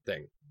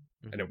thing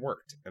and it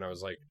worked. And I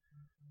was like,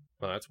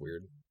 well, that's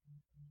weird.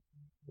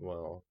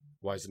 Well,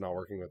 why is it not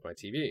working with my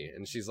TV?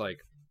 And she's like,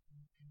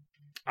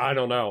 I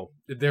don't know.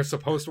 They're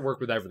supposed to work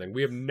with everything.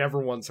 We have never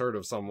once heard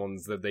of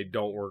someone's that they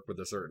don't work with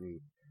a certain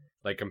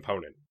like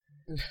component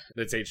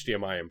that's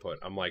HDMI input.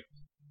 I'm like,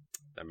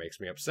 that makes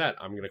me upset.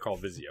 I'm gonna call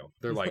Vizio.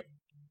 They're like,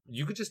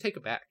 you could just take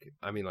it back.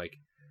 I mean, like,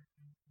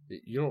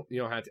 you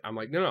don't have to. I'm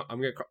like, no,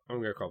 I'm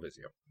gonna call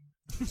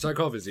Vizio. So I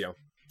call Vizio.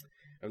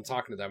 I'm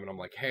talking to them and I'm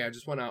like, hey, I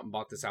just went out and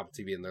bought this Apple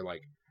TV, and they're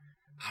like,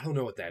 I don't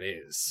know what that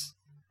is.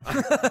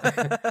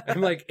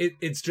 I'm like,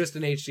 it's just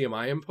an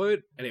HDMI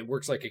input and it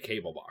works like a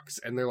cable box.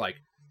 And they're like,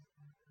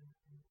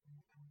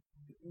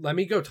 let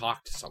me go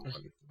talk to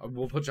someone.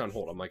 We'll put you on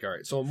hold. I'm like, all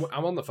right. So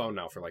I'm on the phone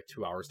now for like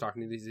 2 hours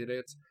talking to these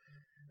idiots.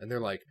 And they're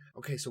like,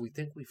 okay, so we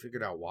think we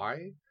figured out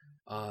why.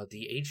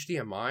 The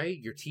HDMI,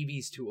 your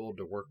TV's too old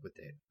to work with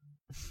it.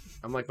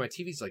 I'm like, my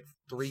TV's like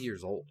 3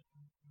 years old.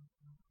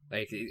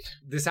 Like,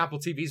 this Apple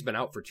TV's been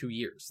out for 2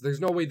 years. There's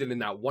no way that in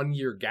that 1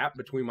 year gap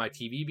between my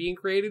TV being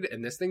created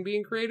and this thing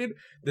being created,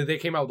 that they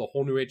came out with a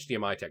whole new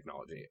HDMI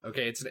technology.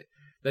 Okay,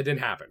 that didn't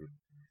happen.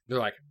 They're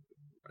like,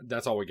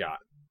 that's all we got.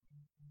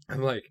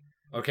 I'm like,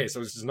 okay, so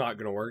this is not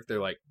going to work?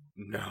 They're like,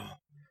 no.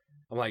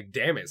 I'm like,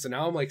 damn it. So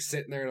now I'm like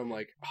sitting there and I'm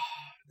like, oh,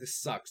 this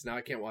sucks. Now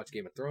I can't watch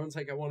Game of Thrones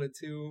like I wanted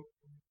to.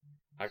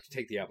 I have to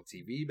take the Apple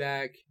TV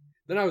back.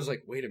 Then I was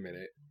like, wait a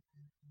minute.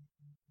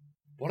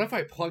 What if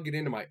I plug it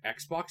into my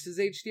Xbox's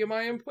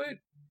HDMI input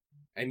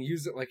and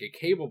use it like a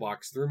cable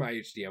box through my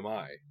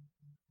HDMI?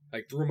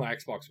 Like through my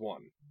Xbox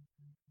One.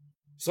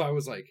 So I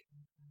was like,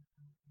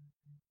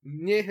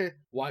 yeah,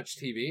 watch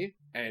TV.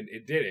 And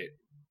it did it.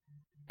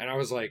 And I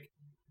was like,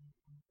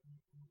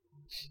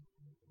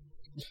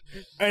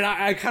 and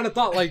I kind of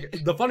thought,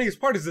 like, the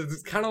funniest part is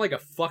it's kind of like a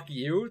fuck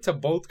you to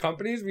both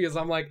companies, because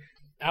I'm like,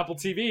 Apple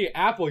TV,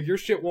 Apple, your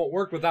shit won't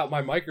work without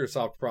my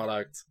Microsoft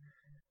product.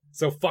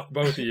 So fuck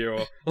both of you.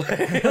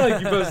 Like,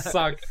 you both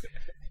suck.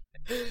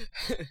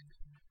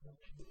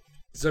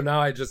 So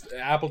now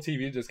Apple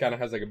TV just kind of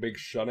has like a big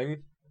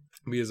shunning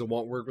because it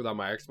won't work without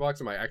my Xbox,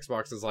 and my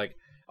Xbox is like,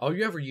 all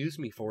you ever use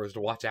me for is to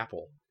watch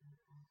Apple.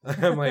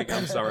 I'm like,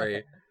 I'm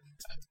sorry.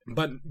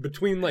 But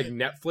between like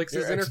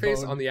Netflix's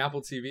interface on the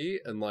Apple TV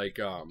and like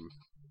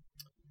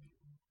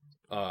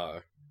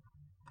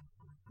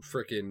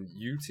freaking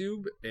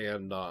YouTube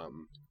and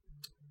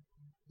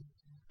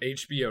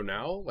HBO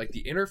Now, like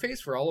the interface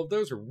for all of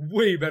those are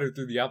way better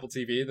through the Apple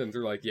TV than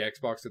through like the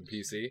Xbox and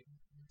PC.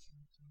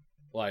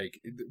 Like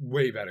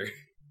way better.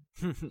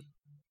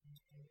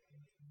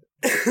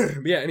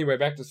 Yeah, anyway,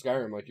 back to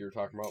Skyrim like you were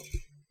talking about.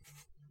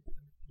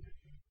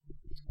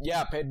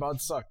 Yeah, paid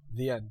mods suck.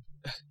 The end.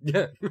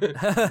 Yeah.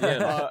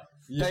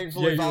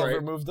 Thankfully Valve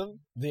removed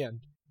them. The end.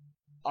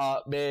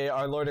 May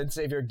our Lord and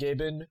Savior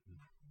Gaben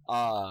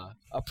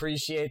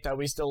appreciate that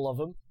we still love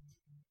him.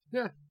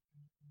 Yeah.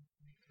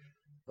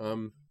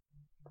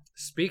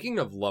 Speaking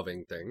of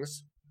loving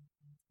things,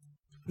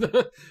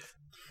 segue.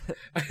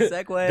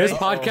 This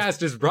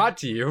podcast is brought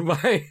to you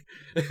by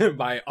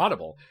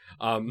Audible.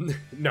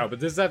 No,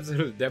 but this episode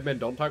of Dead Men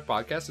Don't Talk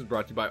podcast is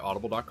brought to you by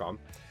Audible.com.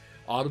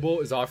 Audible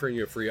is offering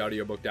you a free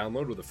audiobook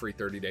download with a free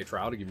 30-day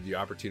trial to give you the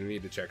opportunity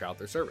to check out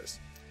their service.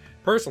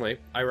 Personally,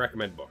 I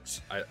recommend books.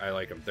 I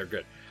like them. They're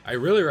good. I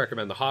really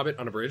recommend The Hobbit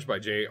Unabridged by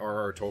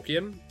J.R.R.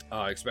 Tolkien,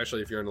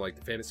 especially if you're into like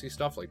the fantasy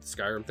stuff, like the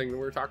Skyrim thing that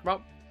we were talking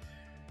about.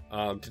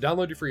 To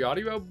download your free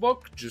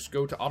audiobook, just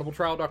go to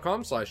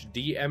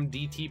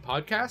audibletrial.com/DMDT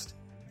podcast.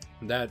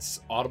 That's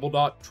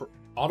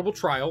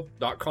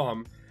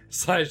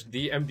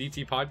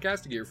audibletrial.com/DMDT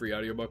podcast to get your free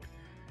audiobook.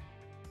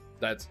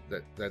 That's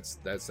the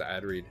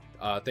ad read.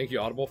 Thank you,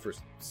 Audible, for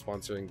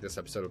sponsoring this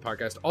episode of the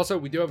podcast. Also,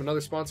 we do have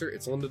another sponsor.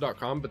 It's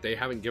lynda.com, but they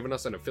haven't given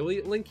us an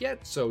affiliate link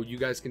yet, so you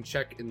guys can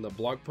check in the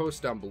blog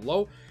post down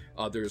below.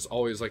 There's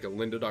always like a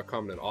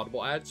lynda.com and an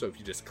Audible ad, so if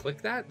you just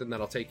click that, then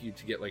that'll take you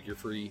to get like your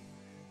free,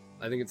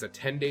 I think it's a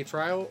 10-day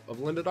trial of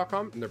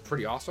lynda.com, and they're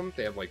pretty awesome.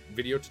 They have like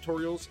video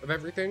tutorials of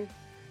everything,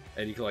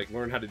 and you can like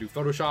learn how to do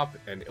Photoshop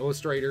and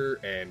Illustrator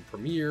and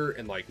Premiere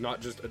and like not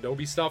just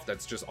Adobe stuff.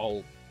 That's just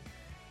all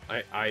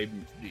I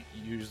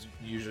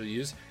usually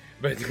use,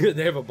 but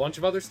they have a bunch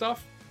of other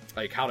stuff,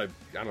 like how to,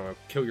 I don't know,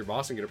 kill your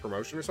boss and get a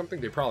promotion or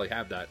something. They probably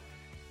have that.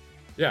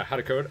 Yeah, how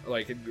to code.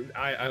 Like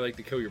I like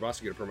to kill your boss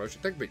and get a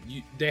promotion thing, but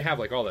they have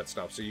like all that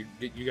stuff. So you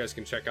guys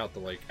can check out the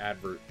like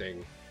advert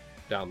thing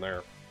down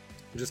there.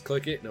 Just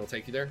click it and it'll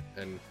take you there,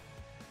 and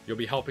you'll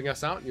be helping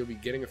us out and you'll be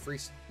getting a free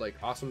like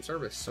awesome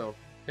service. So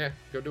yeah,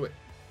 go do it.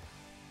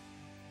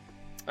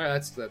 All right,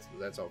 that's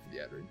all for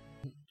the ad read.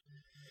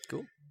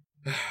 Cool.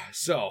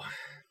 So.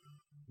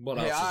 What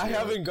else? I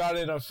haven't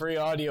gotten a free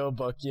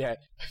audiobook yet.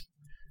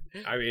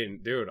 I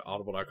mean, dude,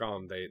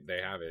 Audible.com, they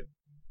have it.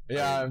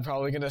 Yeah, I'm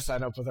probably gonna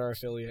sign up with our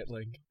affiliate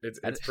link. It's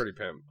pretty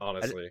pimp,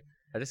 honestly.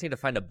 I just need to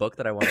find a book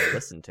that I want to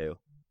listen to.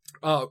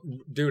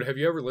 Dude, have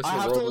you ever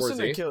listened to World War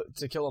Z?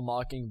 To Kill a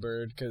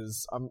Mockingbird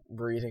because I'm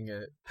reading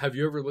it. Have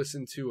you ever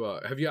listened to?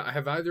 Have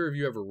either of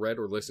you ever read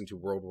or listened to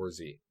World War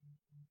Z,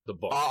 the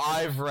book?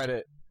 I've read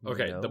it.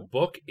 Okay, no. The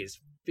book is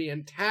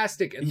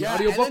fantastic, and the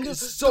audiobook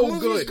is so good. The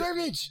movie was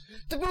garbage.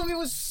 The movie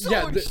was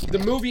so the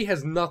movie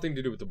has nothing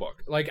to do with the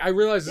book. Like, I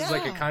realize it's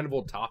like a kind of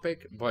old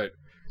topic, but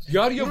the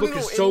audiobook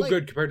is so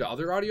good compared to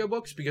other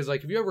audiobooks, because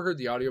like, have you ever heard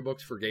the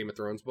audiobooks for Game of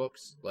Thrones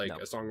books, like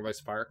A Song of Ice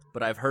and Fire?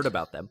 But I've heard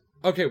about them.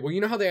 Okay, well,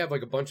 you know how they have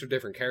like a bunch of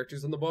different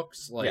characters in the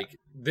books? Like,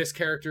 this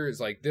character is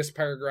like, this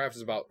paragraph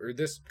is about, or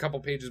this couple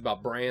pages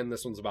about Bran,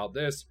 this one's about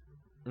this.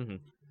 Mm-hmm.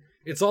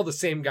 It's all the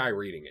same guy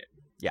reading it.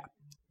 Yeah.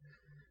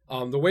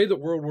 The way that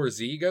World War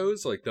Z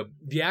goes, like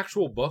the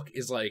actual book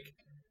is like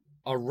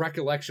a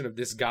recollection of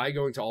this guy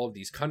going to all of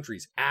these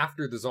countries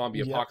after the zombie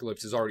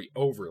apocalypse is already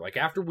over. Like,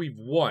 after we've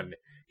won,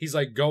 he's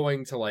like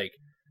going to like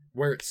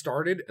where it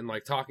started and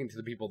like talking to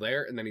the people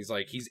there, and then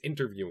he's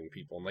interviewing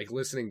people and like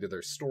listening to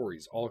their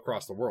stories all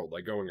across the world,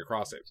 like going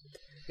across it.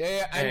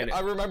 Yeah, and I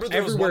remember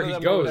there everywhere was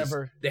one he goes,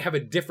 they have a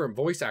different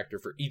voice actor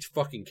for each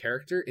fucking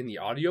character in the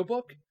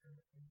audiobook.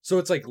 So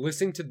it's like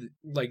listening to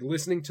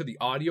the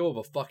audio of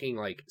a fucking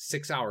like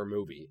 6-hour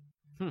movie.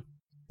 And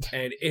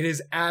it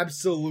is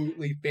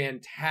absolutely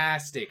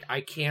fantastic.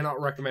 I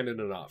cannot recommend it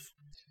enough.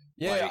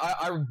 Yeah,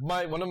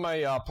 like, one of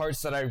my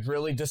parts that I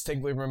really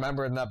distinctly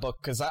remember in that book,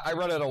 because I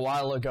read it a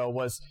while ago,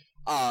 was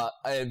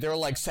they were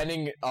like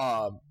sending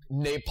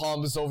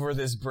napalms over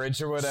this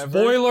bridge or whatever.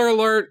 Spoiler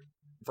alert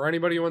for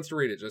anybody who wants to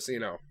read it, just so you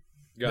know.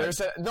 No,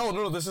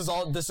 this is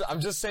all.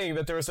 I'm just saying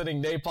that they were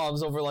sending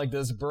napalms over like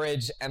this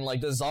bridge, and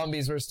like the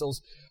zombies were still,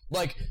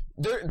 like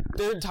their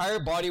entire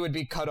body would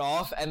be cut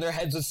off, and their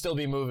heads would still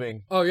be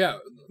moving. Oh yeah,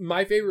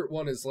 my favorite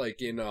one is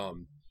like in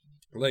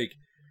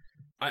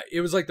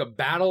it was like the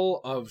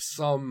battle of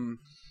some,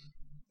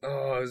 it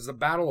was the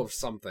battle of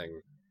something,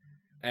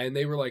 and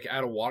they were like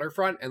at a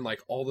waterfront, and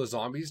like all the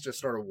zombies just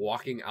started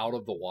walking out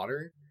of the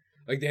water,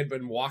 like they had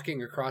been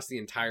walking across the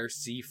entire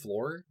sea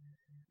floor.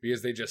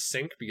 Because they just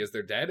sink because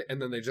they're dead,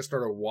 and then they just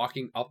started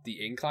walking up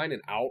the incline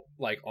and out,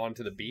 like,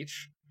 onto the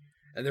beach.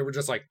 And there were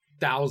just, like,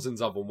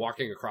 thousands of them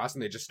walking across,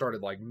 and they just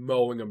started, like,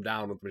 mowing them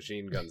down with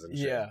machine guns and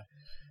shit. Yeah.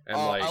 And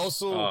I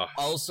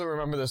also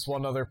remember this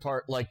one other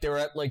part. Like they were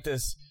at like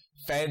this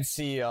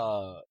fancy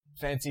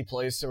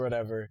place or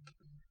whatever.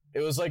 It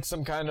was like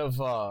some kind of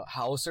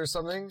house or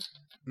something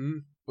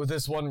with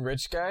this one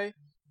rich guy.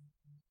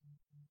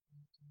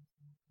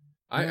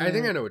 I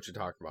think I know what you're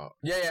talking about.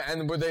 Yeah,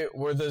 and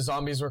where the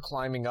zombies were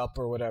climbing up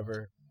or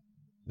whatever.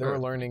 They were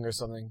learning or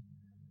something.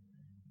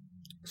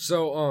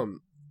 So,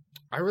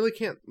 I really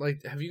can't,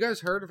 like, have you guys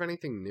heard of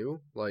anything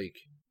new? Like,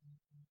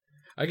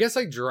 I guess,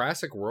 like,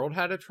 Jurassic World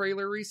had a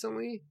trailer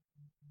recently.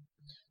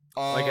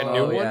 Like, a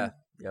new one? Yeah.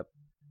 Yep.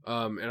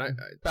 And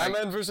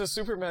Batman versus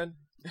Superman.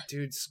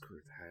 Dude, screw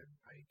that.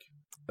 Like,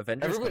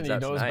 Avengers everybody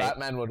knows tonight.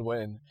 Batman would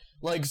win.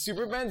 Like,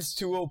 Superman's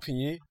too OP.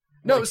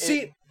 No, like,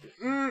 see...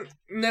 No.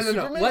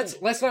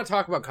 Let's not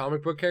talk about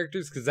comic book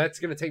characters, because that's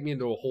going to take me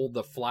into a whole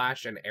The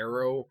Flash and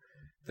Arrow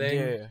thing.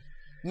 Yeah.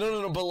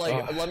 No, but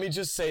like, let me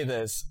just say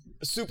this.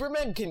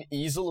 Superman can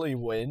easily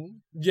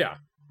win. Yeah,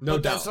 no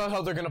doubt. That's not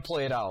how they're going to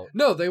play it out.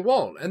 No, they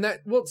won't. And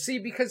see,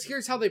 because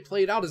here's how they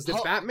play it out is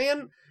that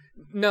Batman...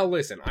 Now,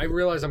 listen, I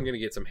realize I'm going to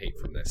get some hate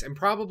from this, and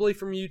probably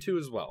from you too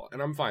as well,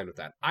 and I'm fine with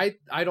that. I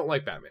don't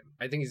like Batman.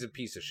 I think he's a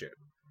piece of shit.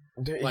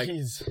 Like,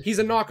 he's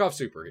a knockoff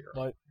superhero.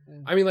 But...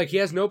 I mean, like, he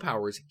has no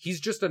powers. He's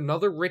just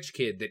another rich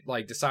kid that,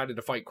 like, decided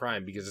to fight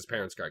crime because his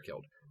parents got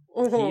killed.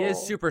 He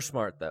is super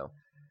smart, though.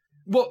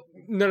 Well,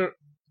 no.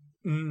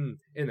 In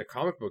the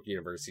comic book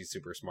universe, he's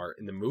super smart.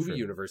 In the movie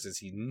universes,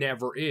 he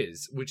never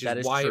is, which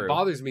is why it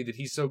bothers me that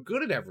he's so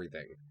good at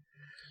everything.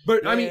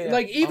 But, I mean,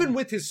 like, even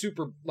with his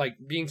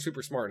being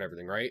super smart and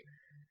everything, right?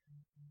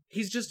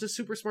 He's just a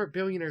super smart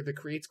billionaire that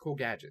creates cool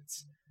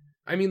gadgets.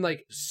 I mean,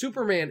 like,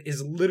 Superman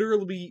is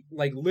literally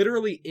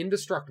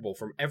indestructible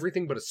from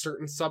everything but a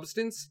certain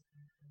substance,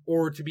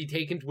 or to be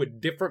taken to a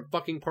different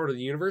fucking part of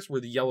the universe where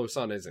the yellow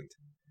sun isn't.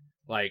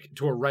 Like,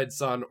 to a red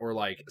sun, or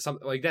like,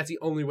 something, like, that's the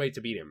only way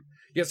to beat him.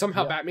 Yet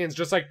somehow Batman's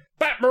just like,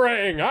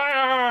 Batmarang!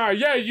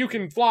 Yeah, you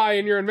can fly,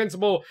 and you're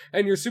invincible,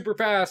 and you're super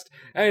fast,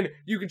 and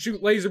you can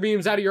shoot laser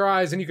beams out of your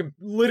eyes, and you can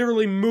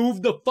literally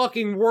move the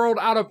fucking world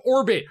out of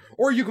orbit,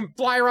 or you can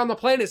fly around the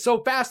planet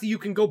so fast that you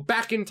can go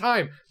back in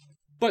time.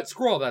 But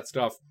screw all that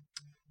stuff.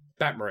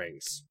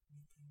 Batmarangs.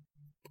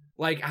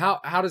 Like, how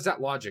does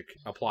that logic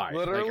apply?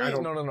 Literally,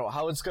 like, no.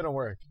 How it's gonna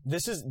work?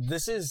 This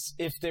is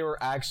if they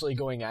were actually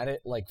going at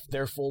it, like,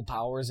 their full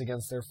powers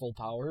against their full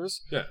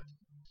powers. Yeah.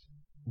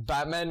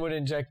 Batman would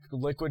inject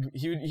liquid.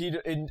 He'd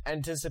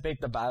anticipate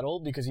the battle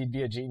because he'd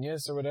be a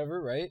genius or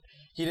whatever, right?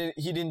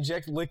 He'd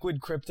inject liquid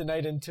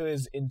kryptonite into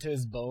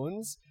his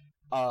bones.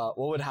 What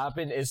would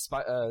happen is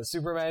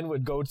Superman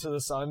would go to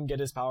the sun, get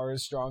his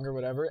powers strong or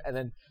whatever, and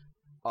then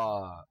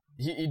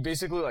he'd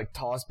basically like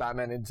toss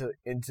Batman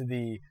into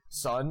the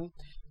sun.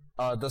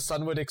 The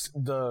sun would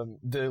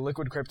the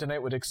liquid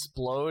kryptonite would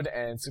explode,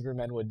 and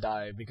Superman would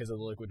die because of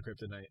the liquid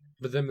kryptonite.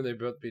 But then they'd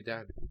both be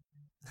dead.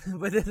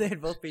 But then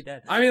they'd both be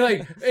dead. I mean,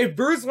 like, if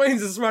Bruce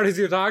Wayne's as smart as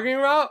you're talking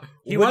about,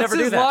 he would never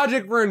do that. What's his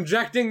logic for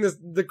injecting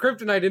the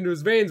kryptonite into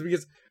his veins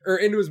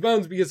into his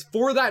bones? Because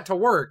for that to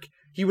work,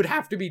 he would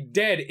have to be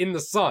dead in the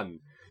sun.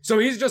 So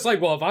he's just like,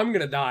 well, if I'm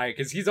gonna die,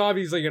 because he's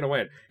obviously gonna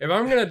win. If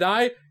I'm gonna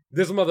die,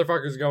 this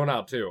motherfucker's going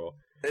out too.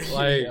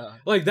 Like,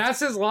 like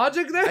that's his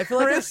logic there. I feel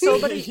like there's so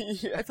many.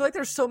 I feel like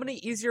there's so many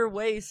easier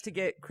ways to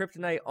get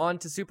kryptonite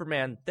onto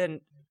Superman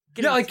than.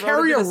 Like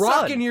carry a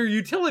rock in your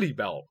utility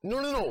belt.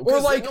 No.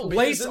 Or like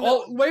lace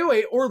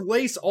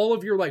all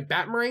of your like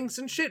Batmarangs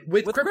and shit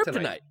with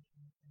kryptonite.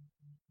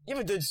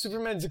 Yeah, but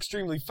Superman's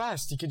extremely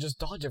fast. He can just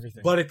dodge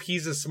everything. But if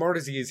he's as smart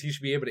as he is, he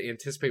should be able to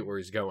anticipate where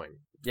he's going.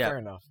 Yeah, fair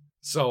enough.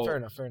 So fair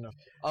enough.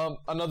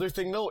 Another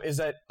thing though is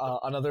that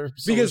another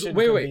because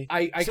wait,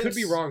 I could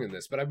be wrong in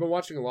this, but I've been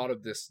watching a lot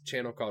of this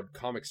channel called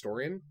Comic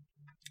Storian.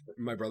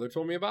 My brother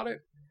told me about it,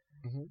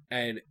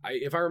 and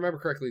if I remember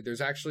correctly, there's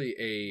actually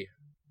a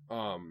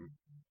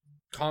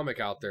comic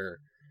out there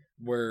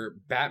where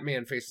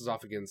Batman faces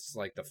off against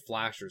like the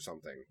Flash or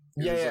something.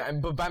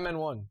 But Batman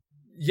won.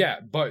 Yeah,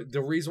 but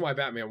the reason why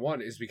Batman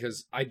won is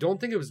because I don't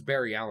think it was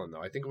Barry Allen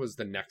though. I think it was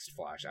the next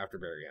Flash after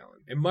Barry Allen.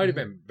 It might have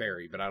been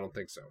Barry, but I don't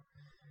think so.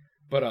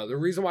 But the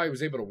reason why he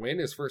was able to win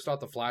is first off,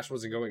 the Flash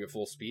wasn't going at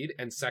full speed,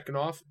 and second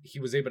off, he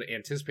was able to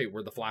anticipate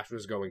where the Flash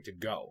was going to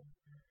go.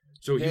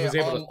 So he was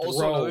able to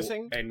throw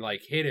and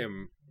like hit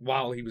him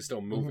while he was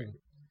still moving.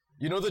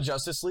 You know the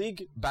Justice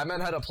League?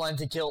 Batman had a plan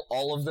to kill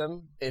all of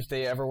them if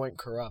they ever went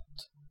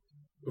corrupt.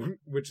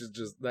 Which is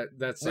just,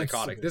 that's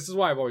psychotic. This is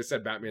why I've always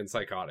said Batman's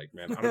psychotic,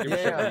 man. I don't give a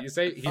shit what you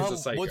say. He's a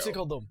psycho. What's it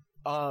called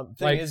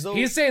though?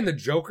 He's saying the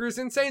Joker's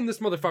insane. This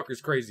motherfucker's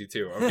crazy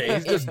too,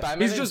 okay?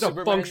 He's just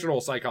a functional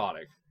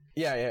psychotic.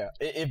 Yeah.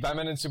 If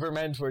Batman and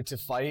Superman were to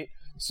fight,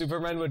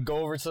 Superman would go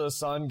over to the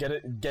sun,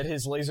 get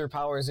his laser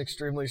powers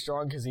extremely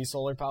strong because he's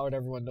solar powered.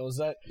 Everyone knows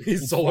that.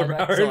 He's solar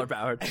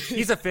powered.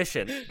 He's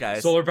efficient,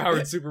 guys. Solar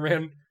powered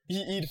Superman.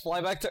 He'd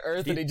fly back to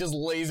Earth and he'd just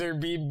laser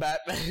beam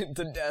Batman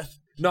to death.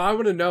 No, I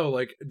want to know,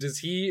 like, does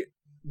he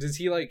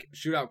like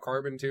shoot out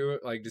carbon too?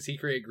 Like, does he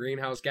create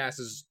greenhouse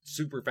gases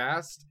super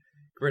fast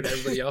compared to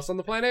everybody else on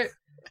the planet?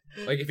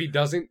 Like, if he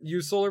doesn't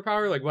use solar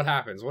power, like, what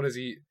happens? What is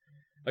he?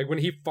 Like, when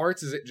he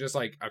farts, is it just,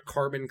 like, a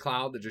carbon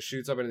cloud that just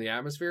shoots up into the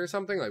atmosphere or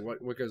something? Like,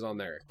 what goes on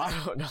there? I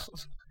don't know.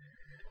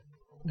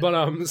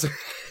 But,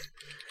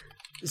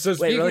 so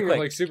speaking of,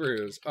 like,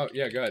 superheroes... Oh,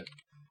 yeah, go ahead.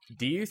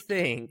 Do you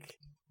think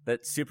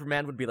that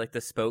Superman would be, like, the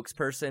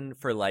spokesperson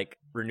for, like,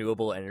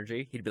 renewable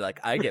energy? He'd be like,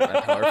 I get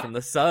my power from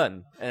the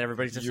sun. And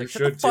everybody's just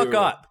shut the fuck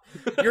up.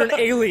 You're an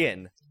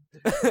alien.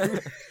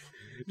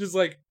 Just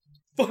like,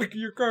 fuck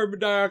your carbon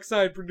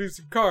dioxide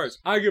producing cars.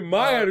 I get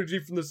my energy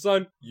from the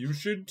sun. You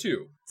should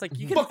too. It's like,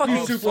 you can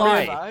fucking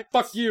fly. Fact,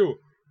 fuck you.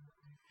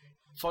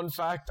 Fun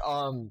fact,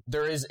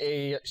 there is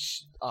a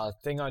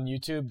thing on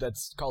YouTube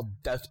that's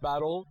called Death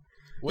Battle,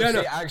 which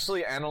they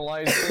actually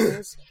analyze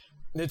things.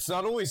 It's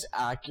not always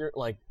accurate,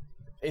 like,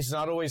 it's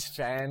not always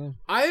fan.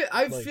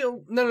 I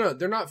feel, no,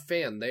 they're not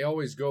fan. They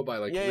always go by,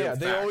 like, real facts.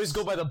 They always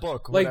go by the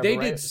book. Like, whatever, they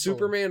right? did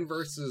Superman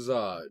versus,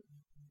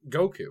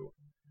 Goku.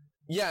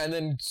 Yeah, and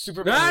then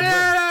Superman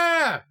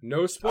would win.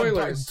 No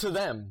spoilers. To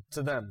them.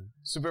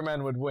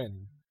 Superman would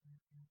win.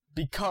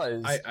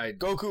 Because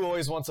Goku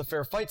always wants a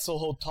fair fight, so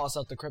he'll toss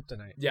out the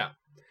kryptonite. Yeah.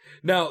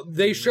 Now,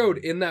 they showed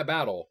in that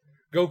battle,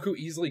 Goku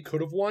easily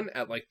could have won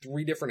at, like,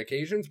 3 different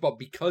occasions, but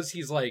because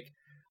he's like,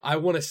 I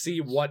want to see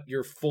what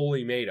you're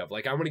fully made of.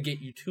 Like, I want to get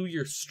you to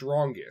your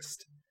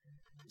strongest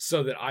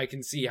so that I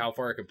can see how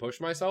far I can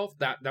push myself.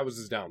 That was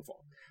his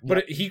downfall.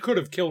 But he could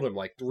have killed him,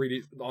 like,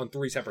 on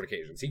 3 separate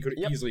occasions. He could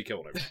have easily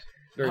killed him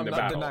during the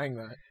battle. I'm not denying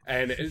that.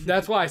 And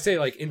that's why I say,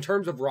 like, in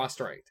terms of raw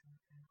strength,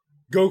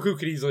 Goku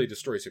could easily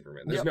destroy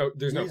Superman.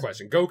 There's no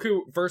question.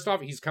 Goku, first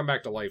off, he's come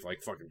back to life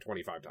like fucking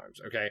 25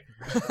 times,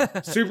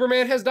 okay?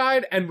 Superman has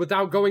died, and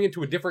without going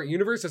into a different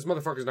universe, this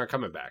motherfucker's not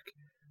coming back.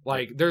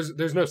 Like,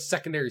 there's no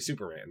secondary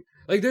Superman.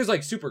 Like, there's,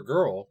 like,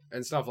 Supergirl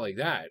and stuff like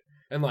that.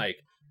 And, like,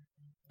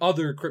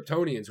 other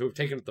Kryptonians who have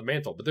taken up the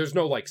mantle. But there's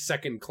no, like,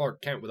 second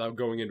Clark Kent without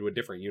going into a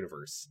different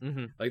universe.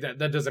 Mm-hmm. Like,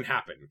 that doesn't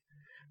happen.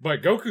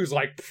 But Goku's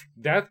like,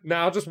 death?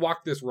 Nah, I'll just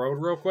walk this road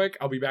real quick.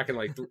 I'll be back in,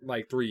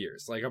 like 3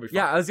 years. Like, I'll be fine.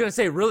 Yeah, I was gonna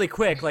say, really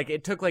quick. Like,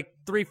 it took, like,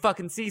 3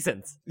 fucking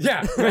seasons.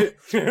 Yeah.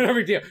 No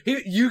big deal.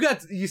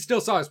 You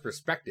still saw his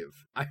perspective.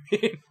 I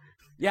mean...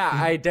 Yeah,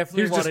 I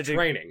definitely wanted just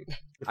training.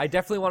 I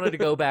definitely wanted to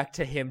go back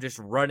to him just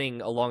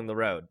running along the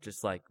road,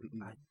 just like,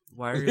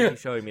 why are you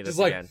showing me this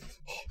again?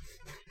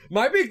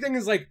 My big thing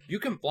is like, you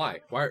can fly.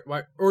 Why?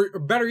 Or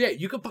better yet,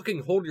 you can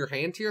fucking hold your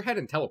hand to your head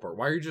and teleport.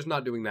 Why are you just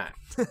not doing that?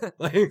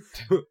 Like,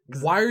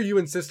 why are you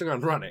insisting on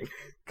running?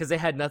 Because they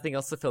had nothing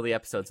else to fill the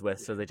episodes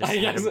with, so they just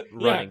had him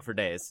running for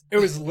days. It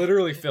was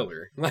literally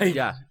filler. Like,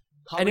 yeah.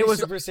 How many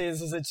Super Saiyans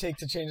does it take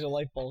to change a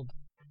light bulb?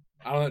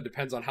 I don't know. It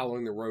depends on how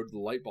long the road to the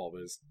light bulb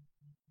is.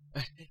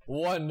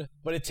 1,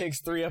 but it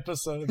takes 3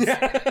 episodes.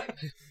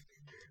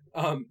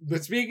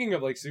 But speaking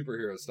of like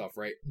superhero stuff,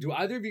 right? Do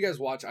either of you guys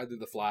watch either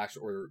The Flash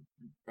or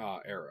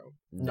Arrow?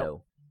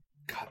 No.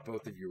 God,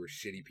 both of you are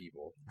shitty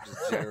people.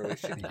 Just generally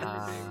shitty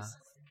human beings.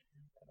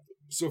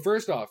 So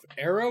first off,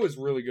 Arrow is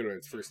really good in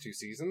its first 2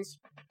 seasons.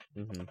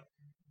 Mm-hmm.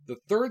 The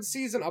 3rd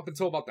season, up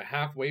until about the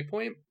halfway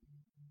point,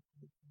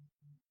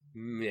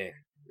 meh.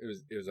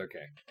 It was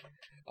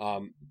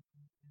okay.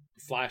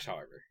 Flash,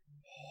 however,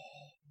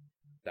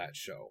 that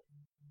show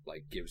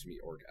like gives me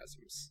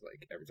orgasms.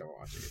 Like every time I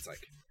watch it, it's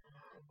like,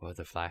 oh,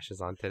 The Flash is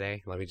on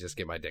today. Let me just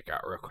get my dick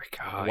out real quick.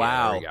 Oh, wow,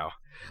 yeah, there we go.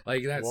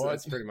 Like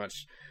that's pretty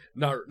much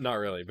not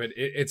really, but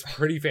it's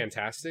pretty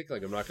fantastic.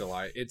 Like I'm not gonna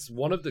lie, it's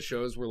one of the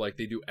shows where like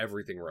they do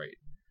everything right.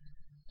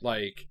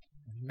 Like,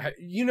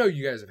 you know,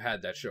 you guys have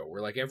had that show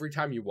where like every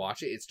time you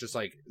watch it, it's just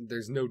like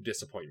there's no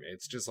disappointment.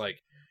 It's just like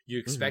you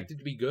expect it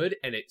to be good,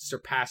 and it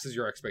surpasses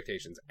your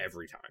expectations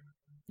every time.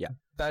 Yeah,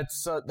 that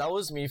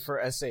was me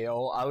for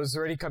SAO. I was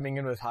already coming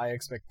in with high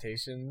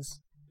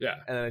expectations. Yeah,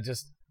 and then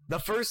the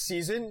first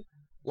season,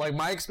 like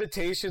my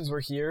expectations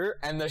were here,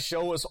 and the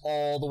show was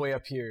all the way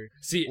up here.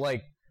 See,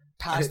 like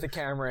past the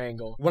camera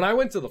angle. When I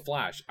went to The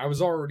Flash, I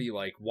was already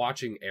like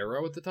watching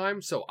Arrow at the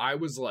time, so I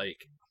was like,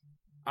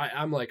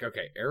 I'm like,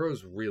 okay,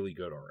 Arrow's really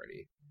good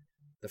already.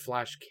 The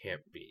Flash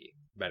can't be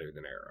better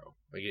than Arrow.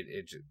 Like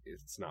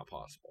it's not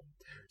possible.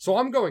 So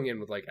I'm going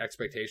in with like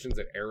expectations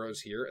that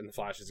Arrow's here and The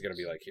Flash is going to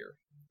be like here,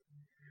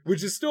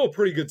 which is still a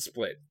pretty good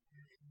split.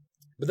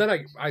 But then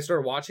I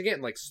started watching it,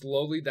 and like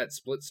slowly that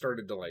split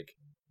started to like,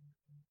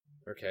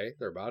 okay,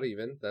 they're about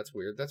even. That's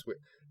weird.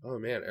 Oh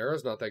man,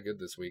 Arrow's not that good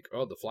this week.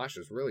 Oh, The Flash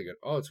is really good.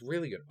 Oh, it's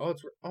really good.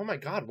 Oh my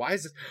god, why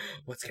is this?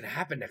 What's gonna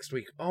happen next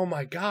week? Oh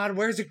my god,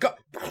 where's it go?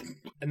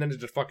 And then it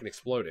just fucking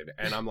exploded,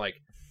 and I'm like,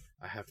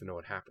 I have to know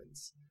what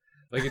happens.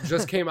 Like it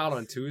just came out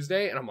on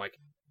Tuesday, and I'm like,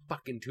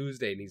 fucking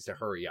Tuesday needs to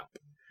hurry up.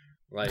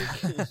 Like,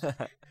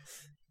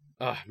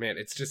 oh man,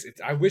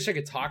 I wish I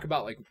could talk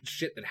about like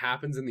shit that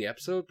happens in the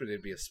episode, but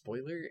it'd be a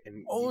spoiler.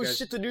 And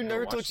shit, the new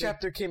Naruto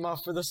chapter came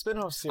out for the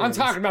spin-off series. I'm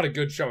talking about a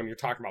good show, and you're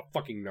talking about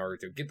fucking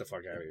Naruto. Get the fuck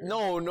out of here.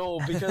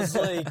 No, because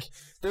like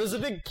there was a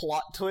big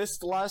plot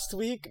twist last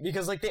week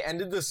because like they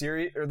ended the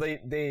series, or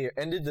they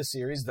ended the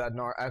series, that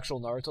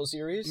actual Naruto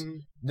series,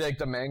 like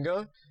the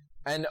manga,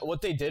 and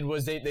what they did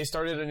was they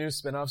started a new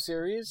spin-off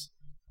series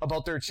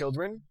about their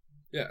children.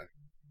 Yeah.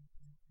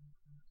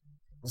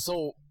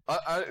 So,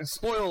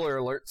 spoiler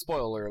alert.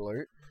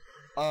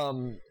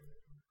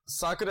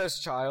 Sakura's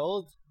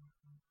child,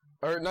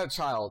 or not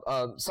child,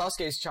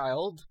 Sasuke's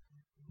child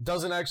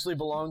doesn't actually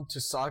belong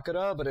to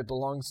Sakura, but it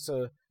belongs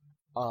to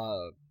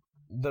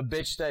the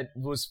bitch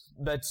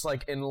that's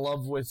like in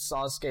love with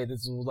Sasuke,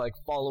 that's like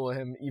follow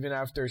him even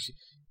after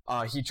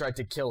he tried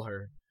to kill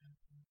her.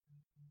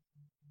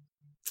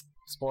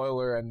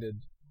 Spoiler ended.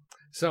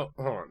 So,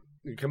 hold on.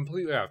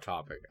 Completely off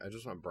topic. I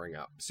just want to bring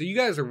up. So you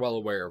guys are well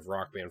aware of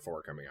Rock Band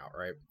 4 coming out,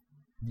 right?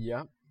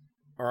 Yeah.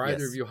 Are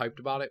either of you hyped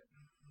about it?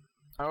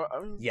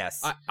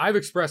 Yes. I've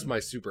expressed my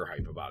super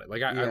hype about it.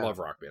 Like, I love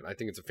Rock Band. I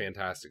think it's a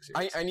fantastic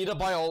series. I need to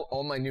buy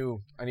all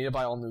new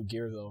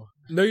gear, though.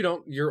 No, you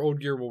don't. Your old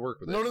gear will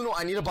work with it. No.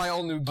 I need to buy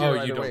all new gear.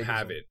 Oh, you don't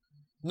have it.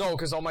 No,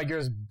 because all my gear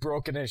is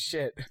broken as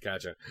shit.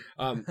 Gotcha.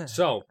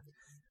 So,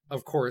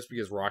 of course,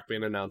 because Rock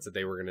Band announced that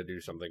they were going to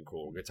do something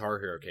cool, Guitar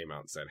Hero came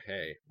out and said,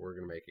 hey, we're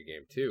going to make a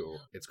game too.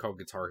 It's called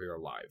Guitar Hero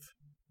Live.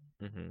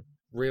 Mm-hmm.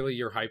 Really?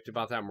 You're hyped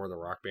about that more than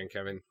Rock Band,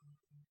 Kevin?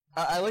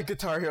 I like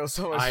Guitar Hero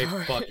so much. I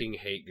fucking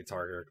hate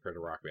Guitar Hero compared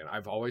to Rock Band.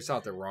 I've always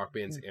thought that Rock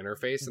Band's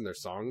interface and their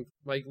song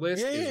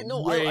list is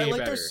way I like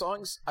better. their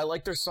songs. I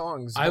like their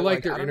songs. I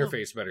like their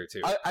interface better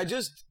too. I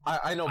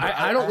know. But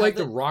I don't like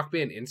the Rock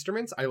Band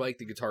instruments. I like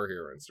the Guitar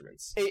Hero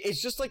instruments.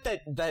 It's just like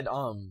that.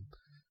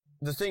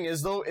 The thing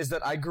is though, is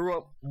that I grew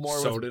up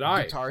more with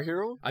Guitar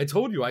Hero. I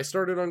told you I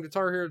started on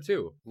Guitar Hero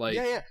too. Like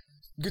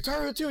Guitar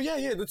Hero too.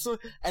 Yeah. That's so,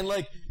 and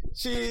like.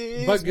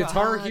 But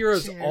Guitar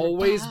Hero's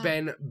always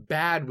been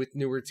bad with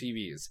newer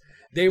TVs.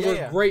 They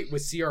were great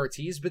with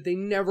CRTs, but they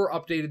never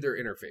updated their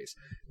interface.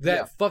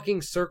 That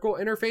fucking circle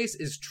interface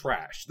is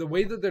trash. The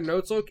way that their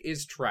notes look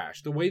is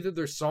trash. The way that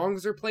their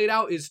songs are played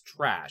out is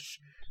trash.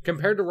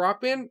 Compared to Rock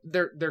Band,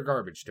 they're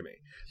garbage to me.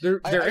 Their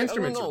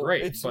instruments are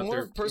great, it's but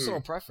more personal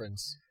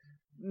preference.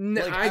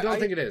 Like, I don't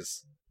think it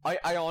is.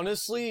 I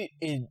honestly,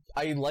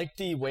 I like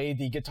the way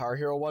the Guitar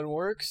Hero one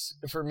works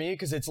for me,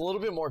 because it's a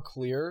little bit more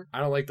clear. I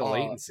don't like the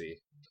latency.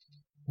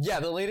 Yeah,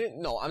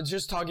 no, I'm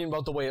just talking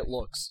about the way it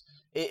looks.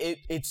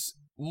 It's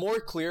more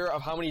clear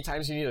of how many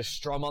times you need to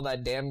strum on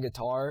that damn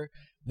guitar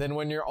than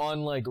when you're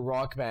on, like,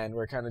 Rock Band,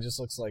 where it kind of just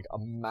looks like a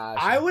mash.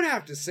 I would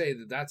have to say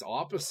that that's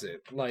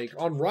opposite. Like,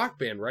 on Rock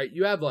Band, right,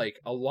 you have, like,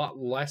 a lot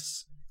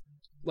less,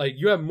 like,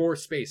 you have more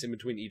space in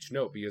between each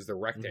note because they're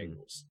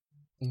rectangles.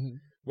 Mm-hmm.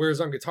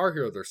 Whereas on Guitar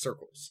Hero, they're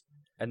circles.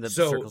 And the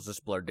circles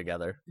just blurred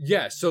together.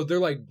 Yeah, so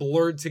they're like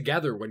blurred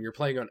together when you're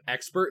playing on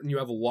Expert and you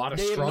have a lot of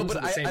strums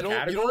in the same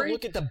category. You don't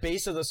look at the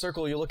base of the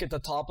circle, you look at the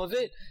top of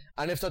it,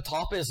 and if the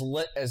top is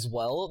lit as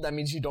well, that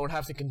means you don't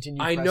have to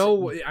continue I know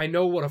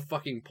what a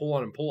fucking pull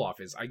on and pull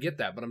off is. I get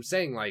that, but I'm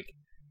saying like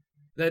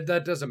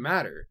that doesn't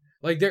matter.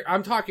 Like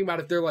I'm talking about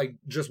if they're like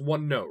just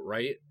one note,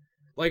 right?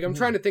 Like I'm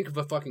trying to think of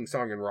a fucking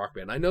song in Rock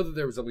Band. I know that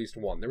there was at least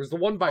one. There was the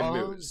one by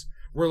Muse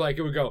where like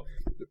it would go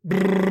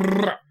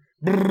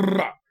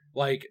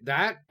like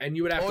that, and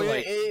you would have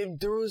to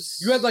there was...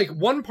 You had like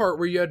one part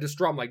where you had to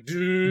strum like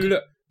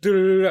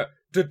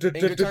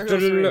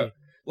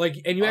like,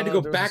 and you had to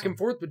go back and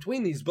forth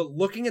between these, but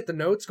looking at the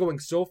notes going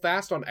so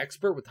fast on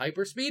Expert with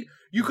hyperspeed,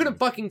 you couldn't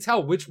fucking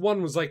tell which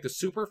one was like the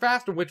super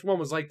fast and which one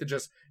was like the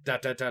just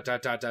dot dot dot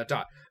dot dot dot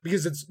dot,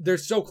 because they're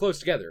so close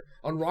together.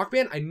 On Rock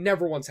Band, I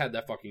never once had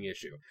that fucking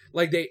issue.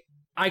 Like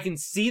I can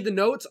see the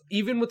notes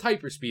even with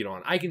hyperspeed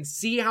on. I can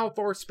see how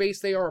far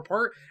spaced they are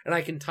apart, and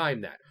I can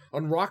time that.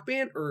 On Rock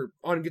Band or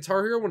on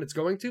Guitar Hero, when it's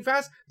going too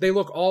fast, they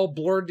look all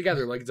blurred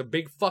together like it's a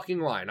big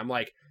fucking line. I'm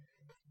like,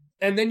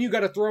 and then you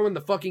got to throw in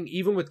the fucking,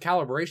 even with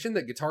calibration,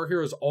 that Guitar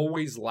Hero is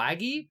always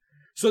laggy.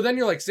 So then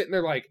you're like sitting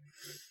there like,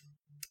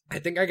 I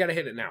think I got to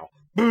hit it now.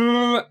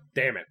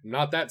 Damn it,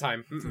 not that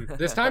time.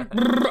 This time,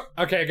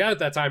 okay, I got it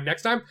that time.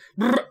 Next time,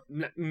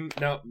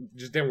 no,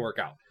 just didn't work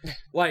out.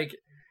 Like.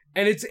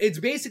 And it's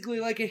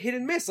basically like a hit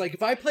and miss. Like,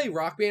 if I play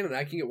Rock Band and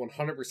I can get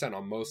 100%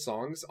 on most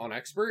songs on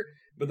Expert,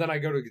 but then I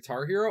go to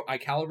Guitar Hero, I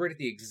calibrate it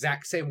the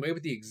exact same way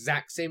with the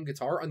exact same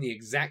guitar on the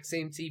exact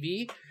same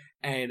TV,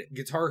 and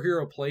Guitar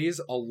Hero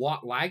plays a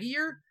lot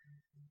laggier,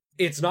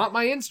 it's not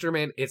my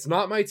instrument, it's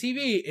not my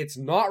TV, it's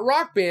not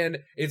Rock Band,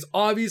 it's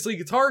obviously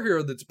Guitar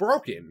Hero that's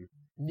broken.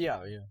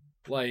 Yeah.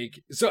 Like,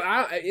 so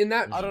in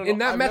that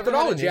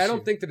methodology, I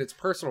don't think that it's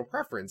personal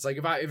preference. Like,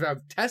 if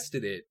I've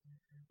tested it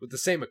with the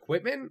same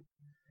equipment...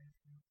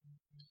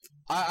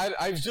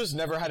 I've just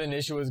never had an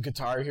issue with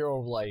Guitar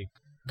Hero, like,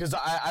 because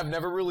I've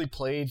never really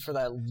played for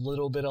that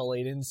little bit of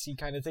latency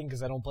kind of thing,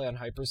 because I don't play on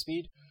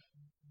hyperspeed.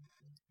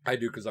 I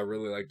do, because I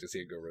really like to see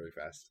it go really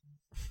fast.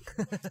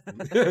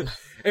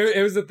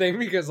 it was the thing,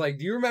 because, like,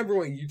 do you remember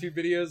when YouTube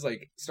videos,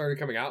 like, started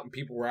coming out, and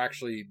people were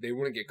actually, they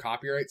wouldn't get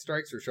copyright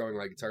strikes for showing,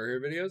 like, Guitar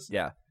Hero videos?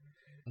 Yeah.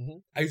 Mm-hmm.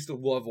 I used to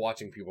love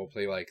watching people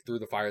play like Through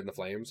the Fire and the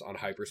Flames on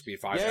Hyperspeed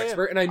 5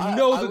 Expert, and I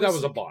know that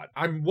was a bot.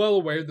 I'm well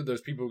aware that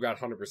those people who got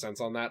 100%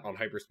 on that on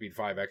Hyperspeed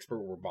 5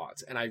 Expert were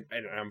bots, and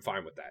I'm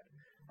fine with that.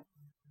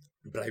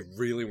 But I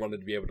really wanted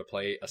to be able to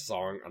play a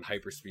song on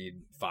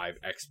Hyperspeed 5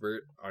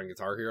 Expert on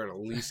Guitar Hero and at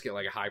least get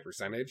like a high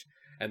percentage.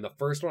 And the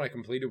first one I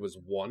completed was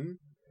 1,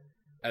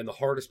 and the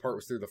hardest part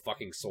was through the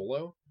fucking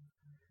solo.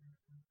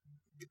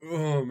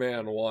 Oh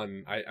man,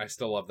 1. I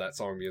still love that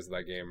song because of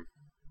that game.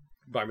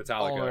 by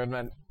Metallica. Oh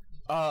man,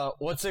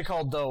 what's it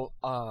called though?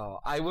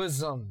 I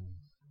was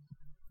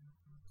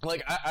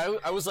like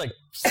I was like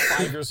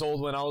 5 years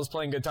old when I was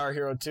playing Guitar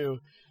Hero 2,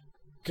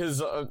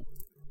 because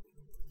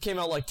came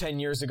out like 10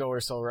 years ago or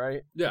so,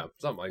 right? Yeah,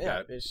 something like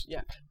that.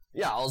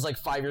 Yeah, I was like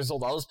 5 years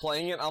old. I was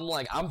playing it.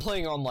 I'm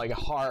playing on like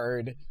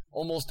hard,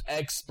 almost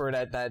expert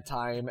at that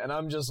time, and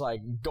I'm just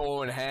like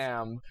going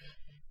ham.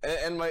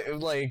 And my,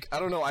 like, I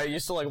don't know, I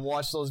used to like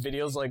watch those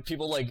videos, like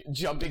people like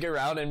jumping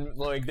around and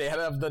like they had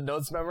to have the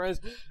notes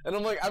memorized, and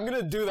I'm like, I'm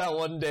gonna do that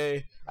one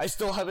day. I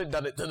still haven't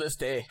done it to this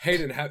day.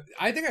 Hayden,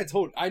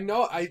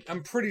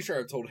 I'm pretty sure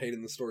I've told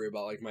Hayden the story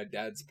about like my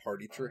dad's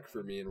party trick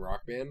for me in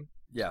Rock Band.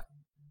 Yeah.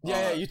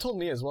 Yeah, you told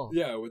me as well.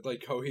 Yeah, with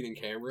like Coheed and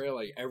Cambria,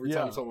 like every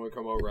time someone would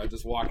come over, I'd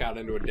just walk out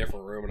into a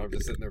different room and I'm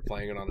just sitting there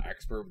playing it on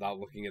expert without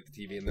looking at the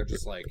TV, and they're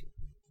just like,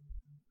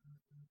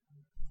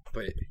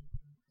 but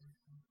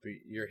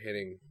you're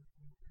hitting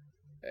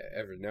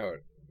every note.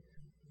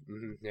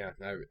 Yeah,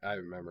 I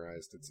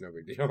memorized. It's no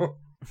big deal.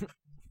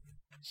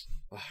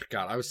 Oh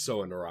god, I was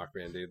so into Rock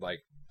Band, dude. Like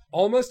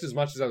almost as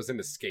much as I was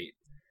into Skate,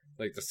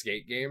 like the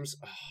Skate games.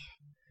 Oh,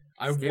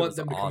 I want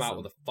them to come out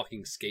with a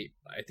fucking Skate.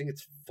 I think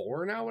it's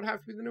 4 now. Would have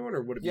to be the new one,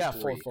 or would it be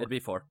 3? 4. It'd be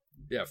 4.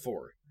 Yeah,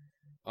 4.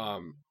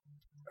 God,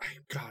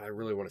 I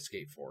really want a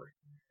Skate 4.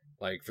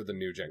 Like for the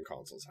new gen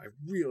consoles, I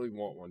really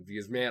want one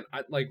because man,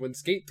 I like when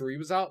Skate 3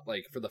 was out.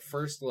 Like for the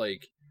first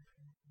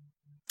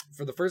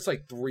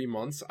 3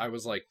 months, I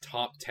was like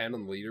top 10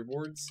 on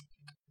leaderboards.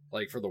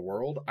 Like for the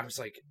world, I was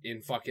like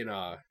in fucking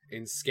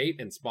in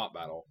Skate and Spot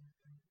Battle.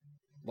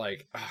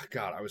 Like, oh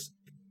god,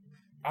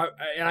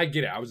 and I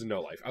get it. I was in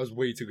No Life. I was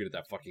way too good at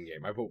that fucking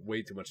game. I put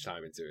way too much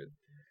time into it.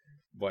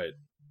 But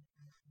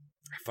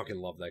I fucking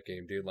love that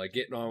game, dude. Like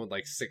getting on with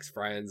like 6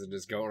 friends and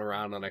just going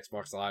around on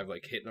Xbox Live,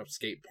 like hitting up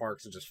skate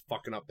parks and just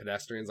fucking up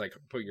pedestrians, like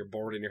putting your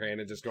board in your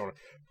hand and just going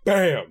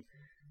BAM!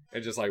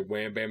 And just like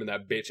wham bamming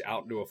that bitch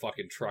out into a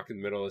fucking truck in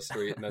the middle of the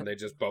street, and then they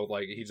just both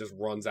like he just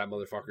runs that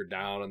motherfucker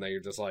down, and then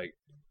you're just like,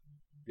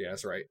 yeah,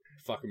 that's right.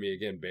 Fucking me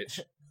again, bitch.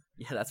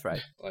 Yeah, that's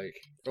right. Like,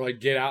 or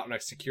like get out and a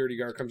security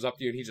guard comes up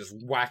to you and he just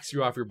whacks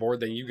you off your board.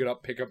 Then you get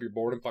up, pick up your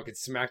board, and fucking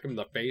smack him in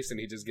the face, and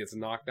he just gets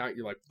knocked out.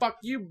 You're like, "Fuck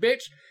you,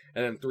 bitch!"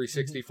 And then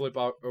 360 flip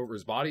out over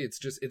his body.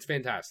 It's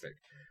fantastic.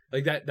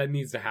 Like that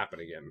needs to happen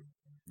again.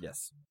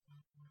 Yes.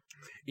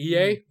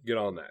 EA, get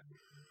on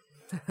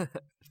that.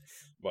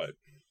 But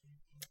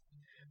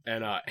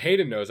and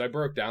Hayden knows I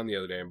broke down the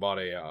other day and bought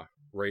a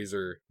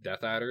Razer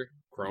Death Adder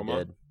Chroma.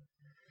 You did.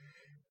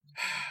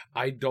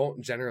 I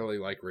don't generally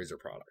like Razer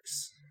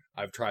products.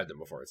 I've tried them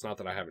before. It's not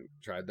that I haven't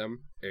tried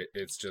them.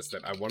 It's just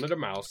that I wanted a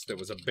mouse that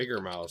was a bigger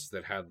mouse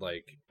that had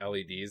like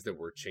LEDs that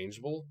were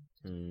changeable,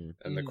 and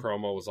the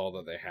Chroma was all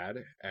that they had,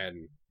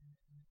 and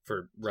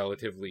for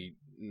relatively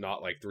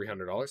not like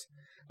 $300.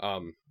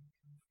 And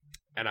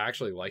I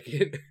actually like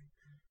it.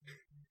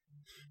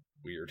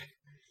 Weird.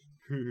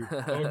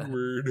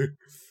 Awkward.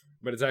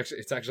 But it's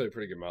actually a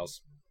pretty good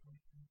mouse.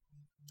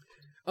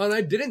 Oh, and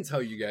I didn't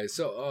tell you guys.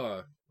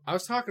 So I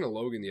was talking to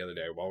Logan the other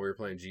day while we were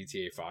playing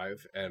GTA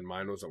 5, and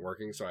mine wasn't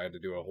working, so I had to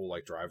do a whole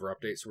like driver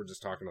update. So we're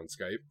just talking on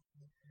Skype,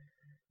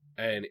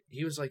 and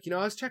he was like, I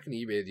was checking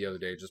eBay the other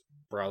day, just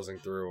browsing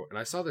through, and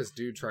I saw this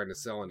dude trying to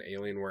sell an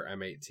Alienware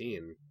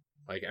M18,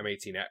 like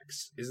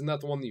M18X. Isn't that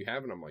the one that you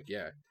have? And I'm like,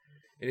 yeah.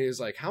 And he was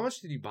like, how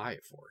much did you buy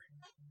it for?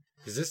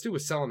 Because this dude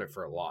was selling it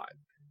for a lot.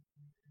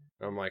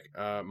 And I'm like,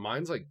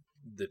 mine's like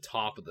the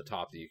top of the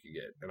top that you could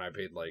get, and I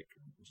paid like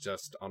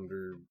just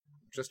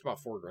about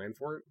 $4,000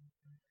 for it.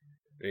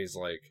 And he's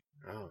like,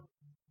 oh,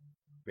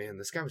 man,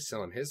 this guy was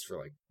selling his for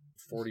like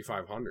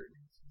 $4,500.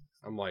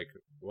 I'm like,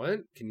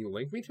 what? Can you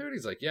link me to it?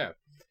 He's like, yeah.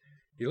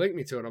 He linked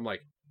me to it. I'm like,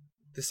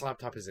 this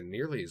laptop isn't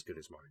nearly as good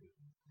as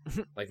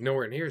mine. Like,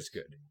 nowhere near as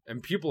good.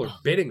 And people are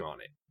bidding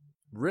on it.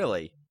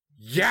 Really?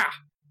 Yeah!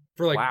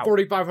 For like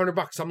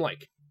 $4,500. I'm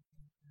like,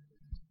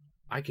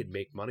 I could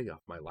make money off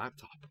my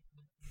laptop.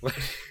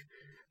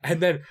 And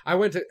then I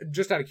went to,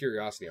 just out of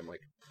curiosity, I'm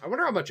like, I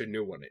wonder how much a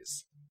new one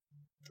is.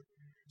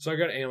 So I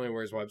got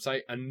Alienware's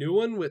website, a new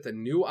one with a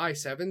new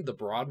i7, the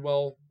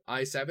Broadwell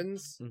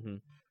i7s. Mm-hmm.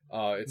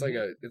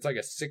 It's like a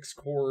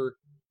 6-core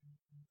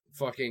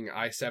fucking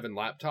i7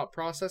 laptop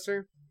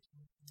processor.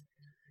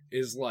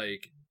 Is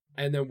like,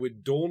 and then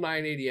with dual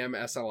 980M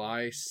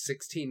SLI,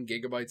 16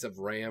 gigabytes of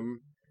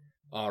RAM,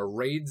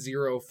 RAID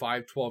 0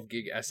 512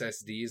 gig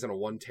SSDs, and a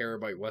 1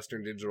 terabyte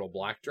Western Digital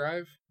black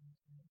drive.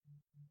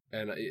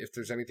 And if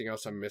there's anything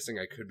else I'm missing,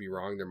 I could be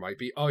wrong. There might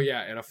be. Oh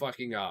yeah, and a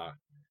fucking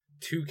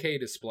 2K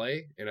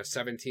display in a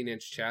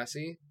 17-inch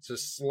chassis. So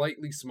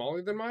slightly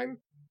smaller than mine,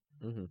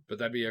 but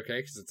that'd be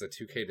okay because it's a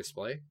 2K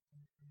display,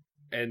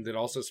 and it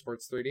also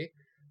supports 3D.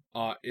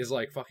 Is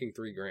like fucking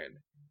 $3,000.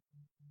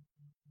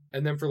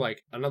 And then for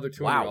like another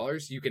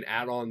 $200, you can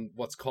add on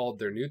what's called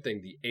their new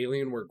thing, the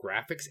Alienware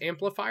graphics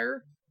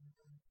amplifier.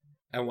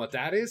 And what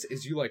that is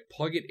you like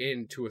plug it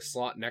into a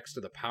slot next to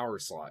the power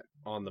slot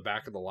on the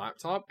back of the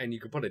laptop, and you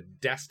can put a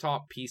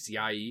desktop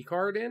PCIe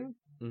card in.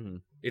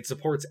 It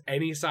supports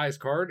any size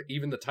card,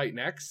 even the Titan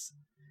X.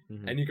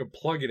 and you can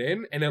plug it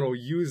in, and it'll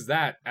use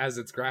that as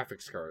its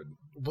graphics card.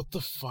 What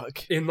the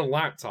fuck? In the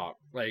laptop,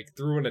 like,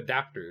 through an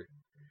adapter.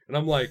 And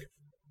I'm like...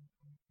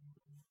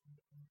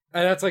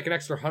 And that's like an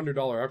extra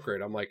 $100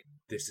 upgrade. I'm like,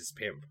 this is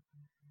pimp.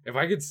 If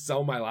I could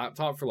sell my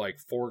laptop for like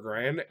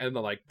 $4,000 and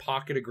then like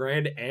pocket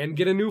 $1,000 and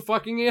get a new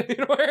fucking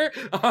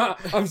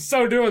Alienware, I'm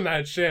so doing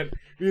that shit.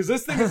 Because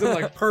this thing is in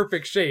like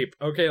perfect shape.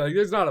 Okay, like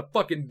there's not a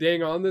fucking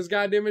ding on this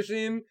goddamn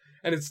machine,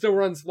 and it still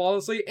runs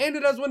flawlessly, and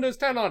it has Windows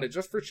 10 on it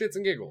just for shits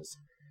and giggles.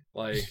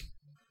 Like,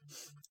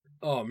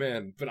 oh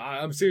man, but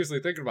I'm seriously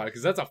thinking about it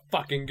because that's a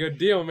fucking good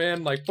deal,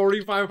 man. Like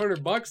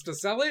 $4,500 to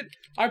sell it.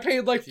 I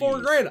paid like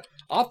 $4,000.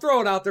 I'll throw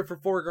it out there for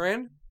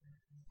 $4,000.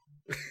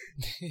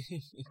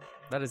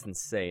 That is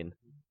insane.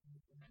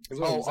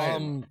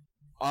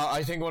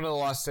 I think one of the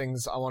last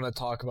things I want to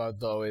talk about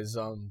though is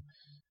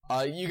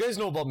you guys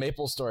know about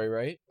MapleStory,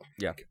 right?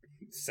 Yeah.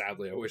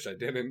 Sadly, I wish I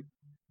didn't.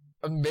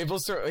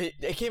 MapleStory,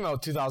 it came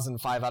out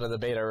 2005 out of the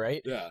beta,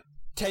 right? Yeah.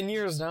 10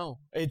 years now.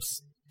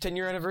 It's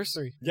 10-year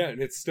anniversary. Yeah,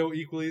 and it's still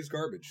equally as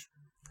garbage.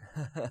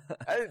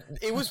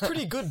 It was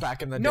pretty good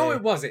back in the day. No,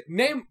 it wasn't.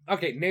 Name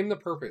the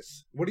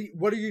purpose. What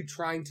are you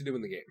trying to do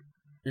in the game?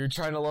 You're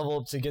trying to level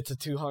up to get to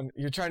 200.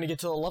 You're trying to get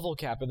to the level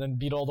cap and then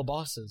beat all the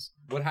bosses.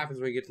 What happens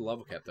when you get to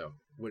level cap, though?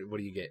 What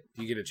do you get?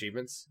 Do you get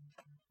achievements?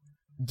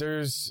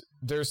 There's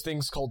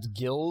things called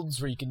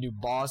guilds where you can do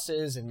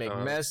bosses and make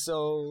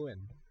meso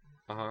and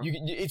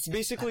it's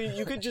basically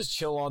you could just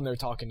chill on there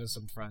talking to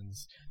some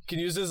friends. You can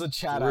use it as a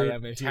chat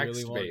IM if you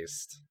really want.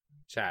 Text-based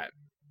chat.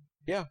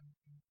 Yeah.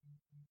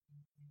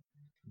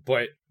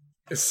 But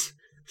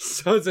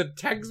so it's a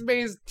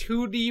text-based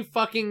 2D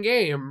fucking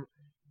game.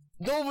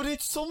 No, but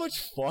it's so much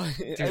fun.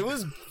 It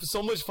was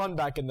so much fun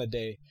back in the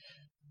day.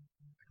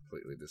 I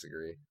completely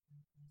disagree.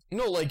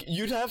 No, like,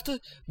 you'd have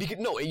to...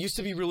 No, it used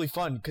to be really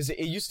fun, because it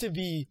used to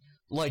be,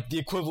 like, the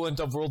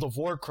equivalent of World of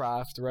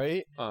Warcraft,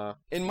 right?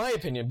 In my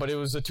opinion, but it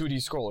was a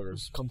 2D scroller. It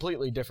was a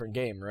completely different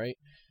game, right?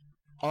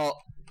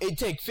 It'd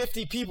take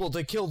 50 people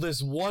to kill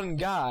this one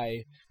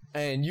guy,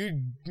 and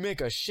you'd make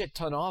a shit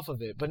ton off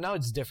of it. But now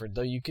it's different,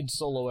 though. You can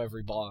solo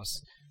every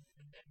boss.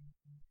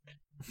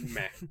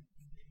 Meh.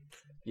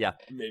 Yeah.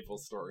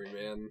 MapleStory,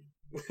 man.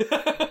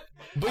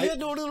 But yeah,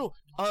 no.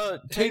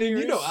 Hayden,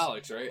 you know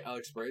Alex, right?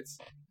 Alex Sprites.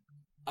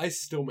 I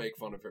still make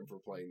fun of him for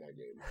playing that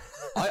game.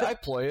 I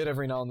play it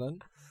every now and then.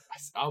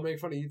 I'll make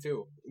fun of you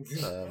too.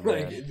 But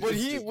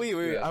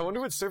wait. I wonder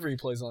what server he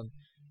plays on.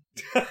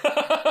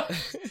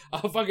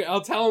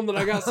 I'll tell him that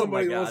I got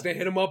somebody who wants to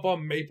hit him up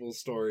on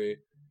MapleStory.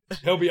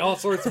 He'll be all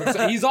sorts of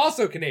excited. He's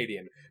also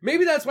Canadian.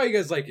 Maybe that's why you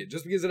guys like it,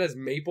 just because it has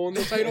Maple in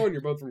the title and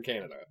you're both from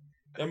Canada.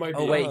 That might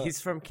be. Oh wait,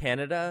 he's from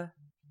Canada?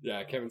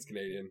 Yeah, Kevin's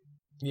Canadian.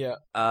 Yeah.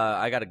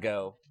 I gotta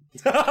go.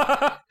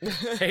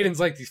 Hayden's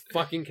like, these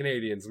fucking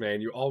Canadians,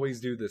 man. You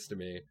always do this to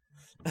me.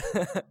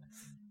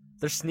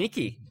 They're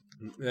sneaky.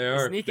 They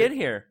are. Sneak in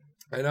here.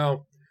 I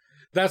know.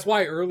 That's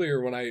why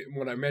earlier when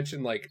I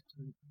mentioned like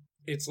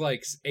it's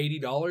like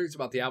 $80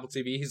 about the Apple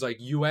TV, he's like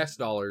US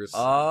dollars.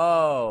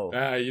 Oh.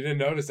 You didn't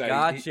notice that.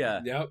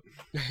 Gotcha. Yep.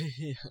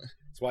 Yeah.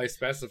 That's why he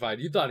specified.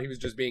 You thought he was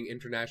just being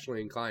internationally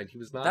inclined. He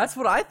was not. That's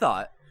what I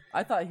thought.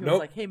 I thought he was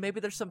like, hey,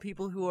 maybe there's some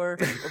people who are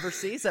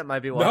overseas that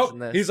might be watching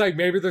this. He's like,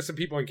 maybe there's some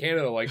people in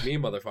Canada like me,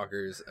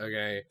 motherfuckers.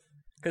 Okay.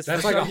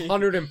 That's like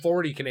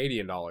 140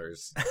 Canadian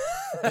dollars.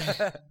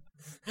 I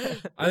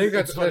think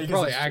that's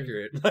probably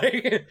accurate.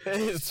 Like,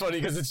 it's funny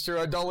because it's true.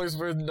 Our dollar's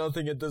worth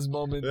nothing at this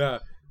moment. Yeah.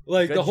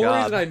 Like, the whole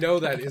reason I know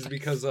that is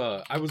because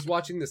I was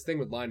watching this thing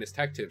with Linus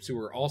Tech Tips, who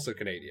were also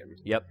Canadian.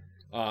 Yep.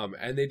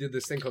 And they did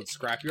this thing called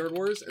Scrapyard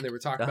Wars, and they were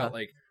talking about,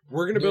 like,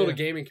 we're going to build a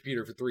gaming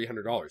computer for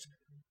 $300.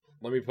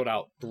 Let me put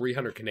out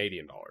 300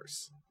 Canadian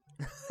dollars.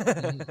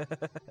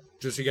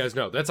 Just so you guys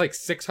know. That's like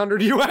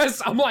 600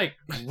 US. I'm like,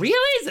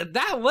 really? Is it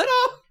that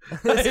little?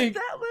 Is it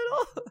that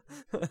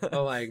little?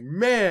 I'm like,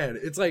 man,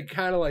 it's like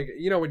kind of like,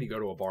 you know, when you go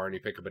to a bar and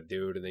you pick up a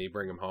dude and then you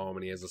bring him home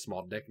and he has a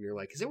small dick and you're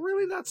like, is it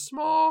really that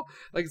small?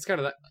 Like, it's kind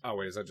of that. Oh,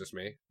 wait, is that just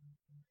me?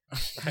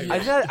 I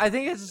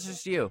think it's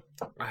just you.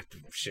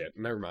 Shit,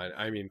 never mind.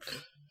 I mean,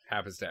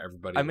 happens to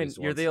everybody. I mean,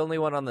 you're the only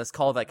one on this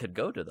call that could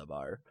go to the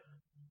bar.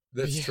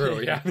 That's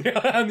true, yeah.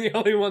 I'm the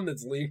only one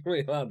that's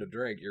legally allowed to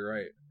drink. You're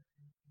right.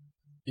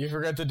 You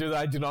forgot to do that.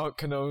 I do not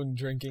condone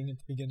drinking at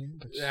the beginning.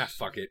 But... Yeah,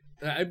 fuck it.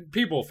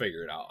 People will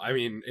figure it out. I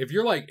mean, if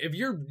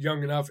you're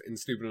young enough and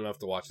stupid enough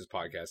to watch this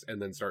podcast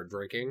and then start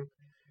drinking,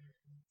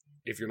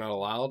 if you're not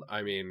allowed,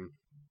 I mean,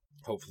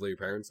 hopefully your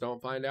parents don't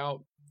find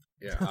out.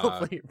 Yeah.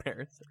 Hopefully your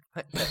parents.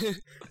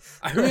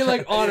 I mean,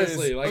 like,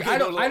 honestly, like, okay,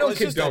 I don't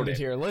condone it.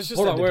 Here. Let's just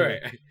hold on, wait.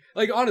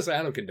 Like, honestly,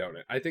 I don't condone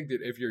it. I think that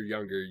if you're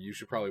younger, you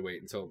should probably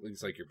wait until at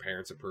least like your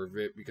parents approve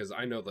it, because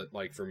I know that,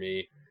 like, for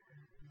me,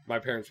 my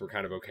parents were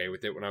kind of okay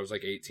with it when I was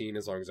like 18,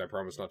 as long as I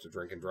promised not to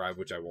drink and drive,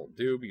 which I won't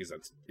do because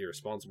that's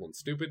irresponsible and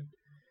stupid.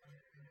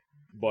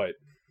 But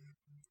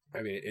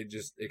I mean,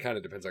 it kind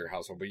of depends on your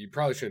household, but you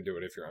probably shouldn't do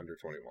it if you're under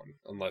 21,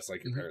 unless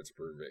like your parents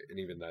approve it. And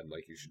even then,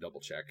 like, you should double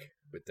check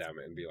with them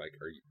and be like,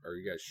 are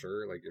you guys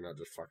sure? Like, you're not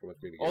just fucking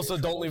with me to get Also,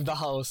 don't leave the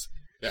house.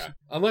 Yeah,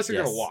 unless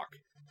you're gonna walk.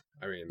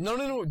 I mean,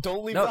 no,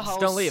 don't leave the house.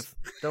 Don't leave.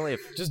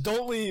 Just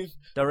don't leave.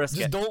 Don't risk it.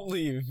 Just don't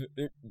leave.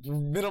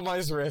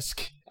 Minimize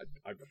risk.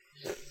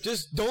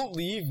 Just don't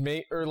leave,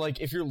 mate. Or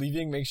like, if you're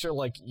leaving, make sure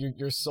like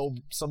you're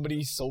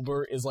somebody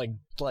sober is like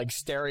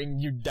staring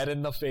you dead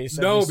in the face.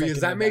 No,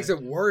 because that makes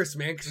it worse,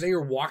 man. Because then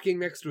you're walking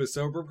next to a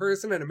sober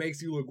person, and it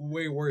makes you look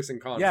way worse in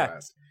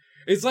contrast.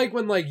 Yeah. It's like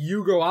when like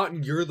you go out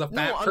and you're the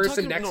fat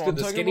person next to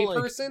the skinny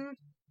person.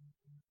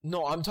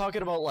 No, I'm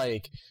talking about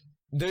like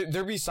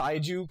they're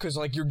beside you because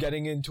like you're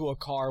getting into a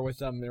car with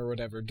them or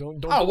whatever.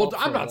 Don't. Oh well,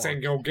 I'm not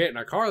saying go get in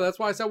a car. That's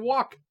why I said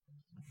walk.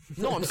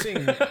 No, I'm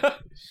saying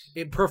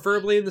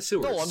preferably in the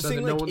sewers. No, I'm so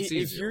saying that no like one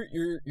sees if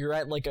you're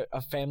at like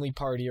a family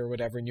party or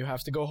whatever, and you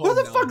have to go home. Who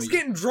the fuck's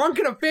getting drunk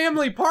at a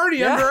family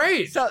party under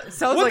 8? Sounds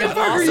what like the fuck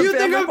are you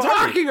think I'm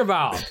talking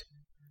about?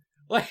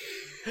 Like,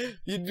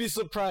 you'd be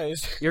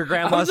surprised. Your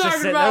grandma's just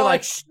sitting there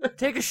like,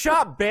 take a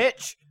shot,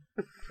 bitch.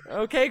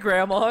 Okay,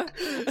 grandma.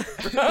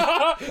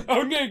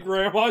 Okay,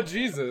 grandma,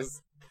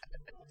 Jesus.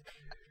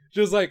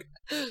 Just like,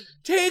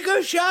 take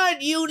a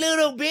shot, you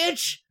little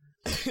bitch.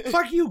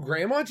 Fuck you,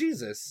 grandma,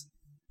 Jesus.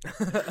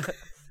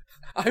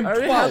 I'm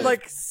 12. Had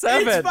like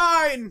 7. It's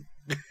fine.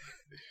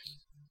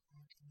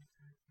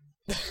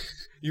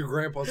 Your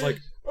grandpa's like,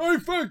 I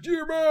fucked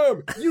your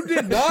mom. You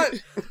did not.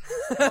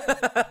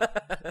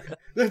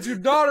 That's your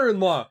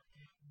daughter-in-law.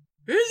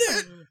 Is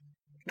it?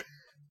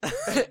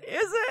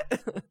 Is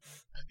it?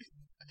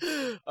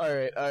 All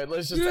right,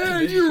 let's just. Yeah,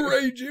 you're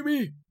right,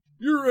 Jimmy.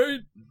 You're right.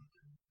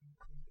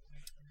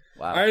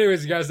 Wow. All right,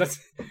 anyways, guys, that's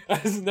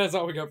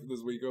all we got for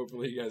this week.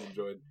 Hopefully, you guys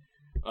enjoyed.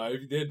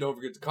 If you did, don't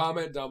forget to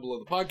comment down below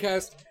the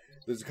podcast.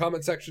 There's a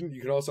comment section.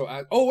 You can also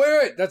add. Oh,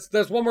 wait.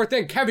 That's one more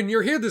thing. Kevin,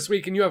 you're here this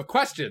week and you have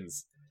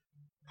questions.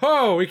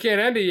 Oh, we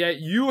can't end it yet.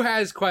 You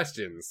has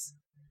questions.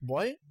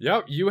 What?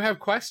 Yep, you have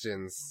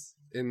questions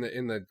in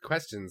the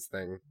questions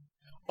thing.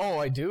 Oh,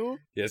 I do?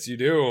 Yes, you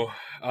do.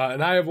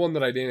 And I have one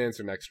that I didn't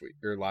answer last week.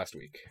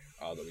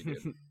 That we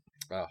did.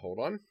 Hold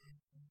on.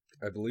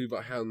 I believe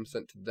I have them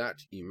sent to that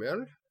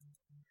email.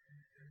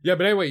 Yeah,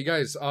 but anyway, you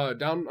guys,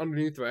 down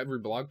underneath every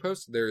blog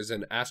post, there's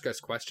an Ask Us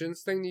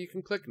Questions thing that you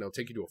can click, and it'll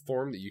take you to a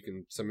form that you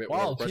can submit.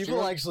 Wow,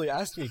 people actually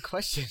ask me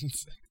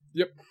questions.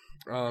 Yep.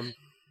 What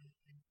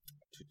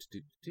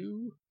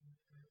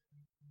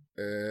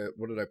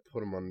did I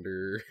put them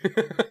under?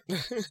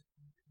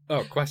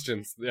 Oh,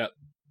 questions. Yeah,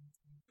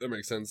 that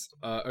makes sense.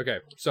 Okay,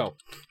 so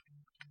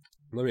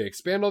let me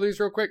expand all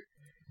these real quick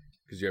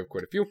because you have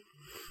quite a few.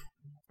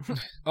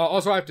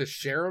 Also, I have to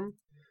share them.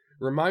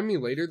 Remind me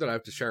later that I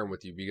have to share them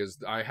with you because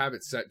I have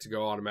it set to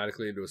go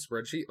automatically into a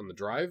spreadsheet on the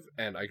drive,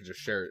 and I can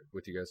just share it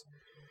with you guys.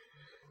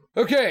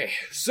 Okay,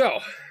 so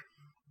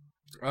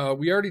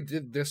we already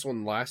did this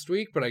one last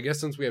week, but I guess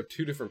since we have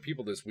 2 different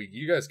people this week,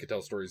 you guys could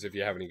tell stories if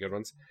you have any good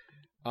ones.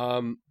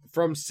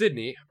 From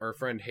Sydney, our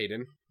friend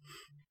Hayden.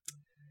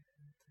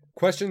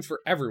 Questions for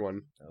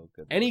everyone. Oh,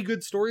 good. Any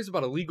good stories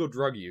about illegal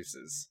drug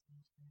uses?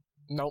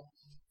 Nope.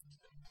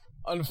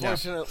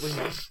 Unfortunately.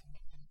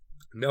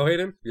 No,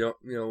 Hayden? You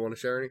don't want to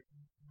share any?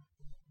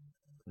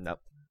 Nope.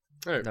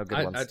 All right. No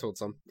good ones. I told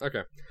some.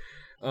 Okay.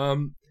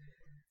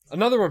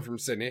 Another one from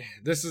Sydney.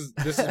 This is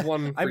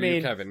one for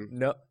you, Kevin.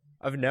 No,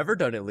 I've never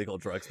done illegal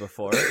drugs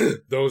before.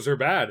 Those are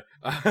bad.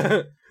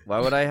 Why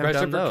would I have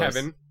Question done for those?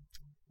 Kevin.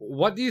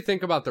 What do you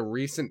think about the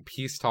recent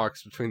peace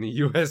talks between the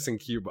U.S. and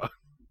Cuba?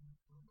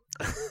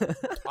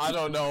 I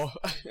don't know.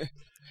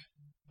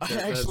 I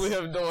actually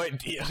have no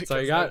idea. So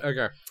you got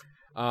okay.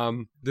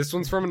 This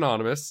one's from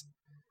Anonymous.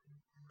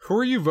 Who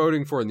are you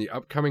voting for in the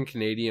upcoming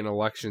Canadian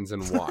elections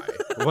and why?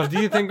 What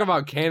do you think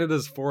about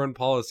Canada's foreign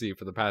policy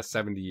for the past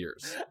 70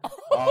 years?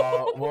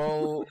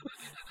 Well,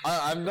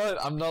 I'm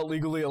not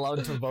legally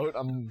allowed to vote.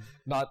 I'm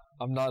not.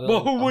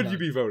 Well, who would you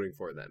be voting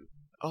for then?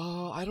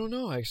 I don't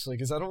know actually,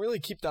 because I don't really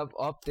keep that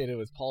updated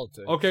with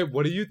politics. Okay,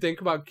 what do you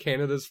think about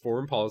Canada's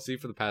foreign policy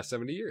for the past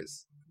 70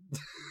 years?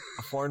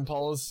 A foreign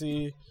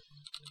policy.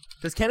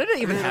 Does Canada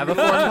even have a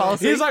foreign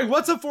policy? He's like,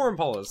 what's a foreign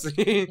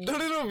policy?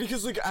 No,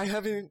 because like I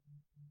haven't.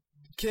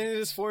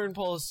 Canada's foreign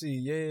policy,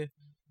 yeah.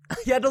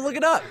 You had to look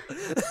it up.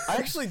 I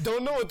actually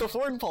don't know what the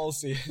foreign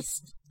policy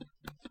is.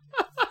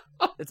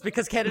 It's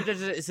because Canada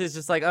is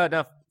just like, oh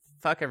no,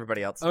 fuck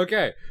everybody else.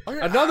 Okay,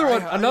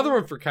 another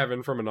one for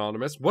Kevin from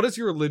Anonymous. What is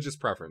your religious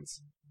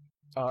preference?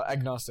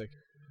 Agnostic.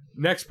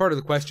 Next part of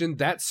the question.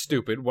 That's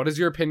stupid. What is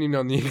your opinion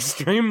on the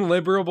extreme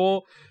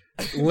liberal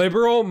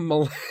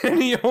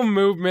millennial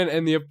movement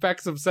and the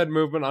effects of said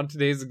movement on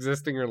today's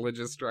existing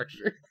religious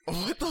structure?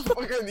 What the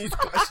fuck are these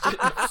questions?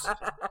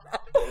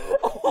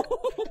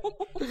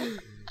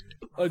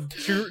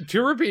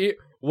 To repeat,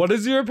 what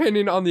is your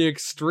opinion on the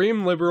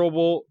extreme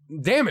liberal...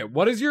 Damn it,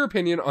 what is your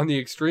opinion on the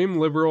extreme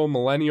liberal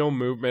millennial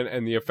movement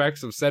and the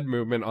effects of said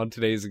movement on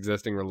today's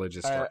existing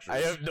religious structures? I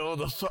have no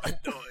idea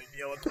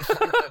what the fuck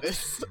that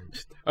is.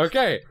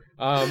 Okay,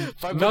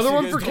 another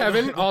one for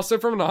Kevin, also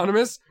from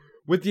Anonymous.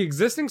 With the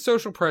existing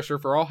social pressure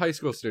for all high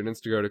school students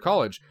to go to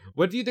college,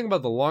 what do you think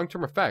about the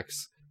long-term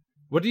effects?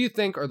 What do you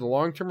think are the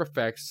long-term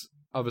effects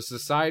of a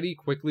society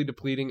quickly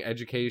depleting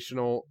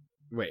educational...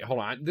 Wait, hold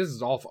on. This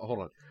is awful. Hold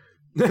on.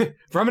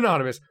 From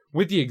Anonymous,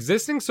 with the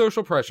existing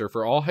social pressure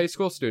for all high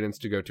school students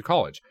to go to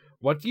college,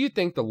 what do you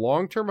think the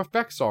long-term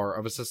effects are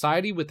of a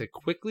society with a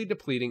quickly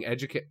depleting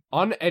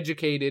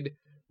uneducated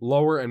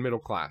lower and middle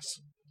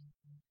class?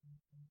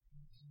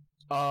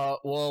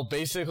 Well,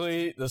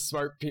 basically, the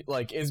smart people,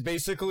 like, is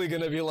basically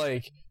gonna be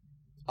like,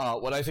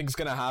 what I think is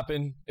gonna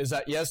happen is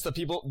that, yes, the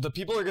people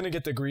are gonna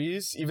get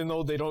degrees, even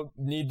though they don't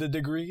need the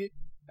degree,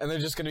 and they're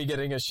just gonna be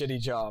getting a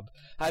shitty job.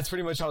 That's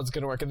pretty much how it's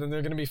gonna work, and then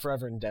they're gonna be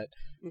forever in debt.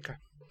 Okay.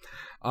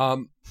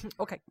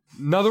 Okay.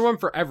 Another one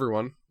for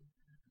everyone.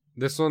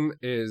 This one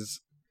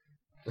is...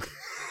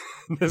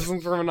 this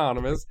one's from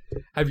Anonymous.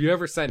 Have you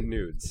ever sent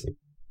nudes?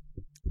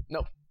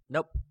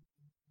 Nope.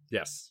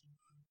 Yes.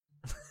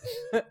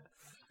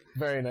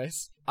 Very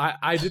nice.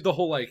 I did the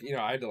whole, like, you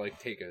know, I had to, like,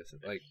 take a,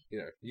 like, you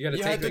know,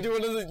 you had to do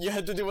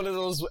one of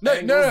those.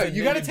 No,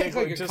 you gotta take,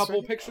 like, a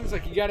couple pictures.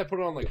 Like, you gotta put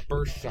it on, like,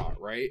 burst shot,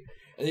 right?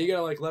 And then you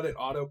gotta, like, let it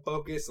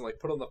autofocus and, like,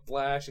 put on the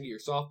flash and get your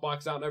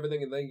softbox out and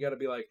everything. And then you gotta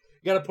be, like,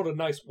 you gotta put a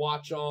nice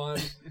watch on.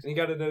 And you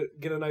gotta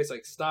get a nice,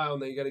 like, style.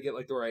 And then you gotta get,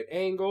 like, the right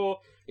angle.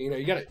 And, you know,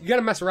 you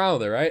gotta mess around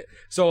with it, right?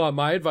 So,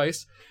 my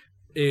advice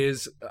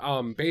is,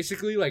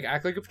 basically, like,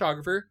 act like a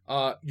photographer.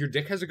 Your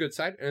dick has a good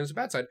side and has a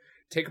bad side.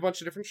 Take a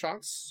bunch of different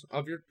shots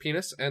of your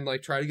penis and,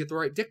 like, try to get the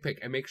right dick pic,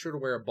 and make sure to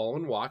wear a ball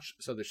and watch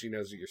so that she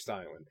knows that you're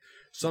styling.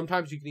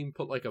 Sometimes you can even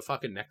put, like, a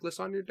fucking necklace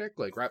on your dick,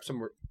 like, wrap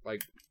some,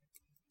 like,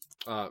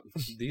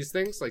 these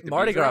things, like the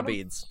Mardi Gras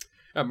beads.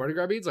 Mardi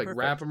Gras beads, like, Perfect.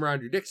 wrap them around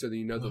your dick so that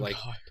you know that, like,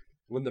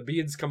 when the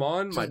beads come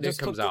on, my dick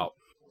comes out.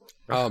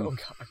 So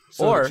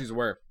or that she's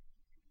aware.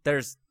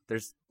 There's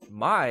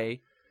my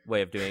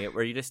way of doing it,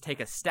 where you just take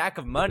a stack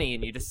of money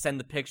and you just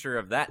send the picture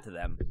of that to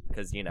them,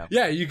 because, you know.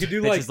 Yeah, you could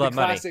do, like, the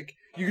classic... Money.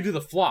 You could do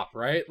the flop,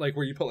 right? Like,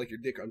 where you put, like, your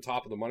dick on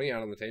top of the money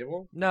out on the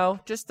table.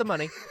 No, just the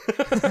money.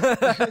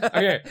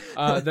 Okay,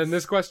 then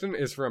this question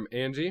is from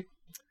Angie.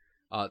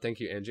 Thank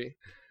you, Angie.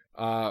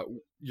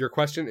 Your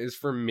question is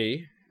for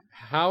me.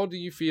 How do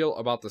you feel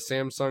about the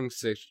Samsung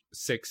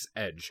 6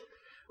 Edge?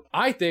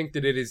 I think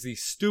that it is the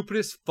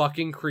stupidest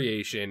fucking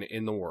creation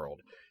in the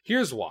world.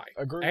 Here's why.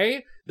 Agreed.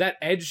 A, that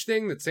Edge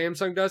thing that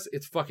Samsung does,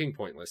 it's fucking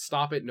pointless.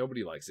 Stop it.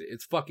 Nobody likes it.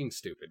 It's fucking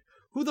stupid.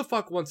 Who the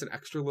fuck wants an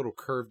extra little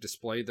curved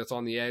display that's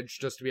on the edge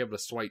just to be able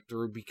to swipe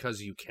through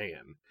because you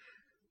can?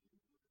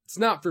 It's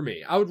not for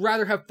me. I would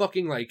rather have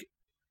fucking, like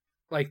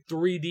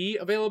 3D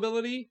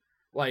availability,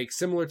 like,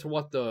 similar to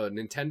what the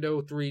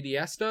Nintendo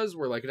 3DS does,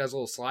 where, like, it has a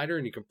little slider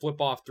and you can flip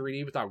off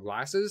 3D without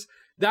glasses.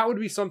 That would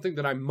be something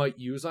that I might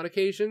use on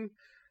occasion.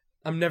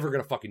 I'm never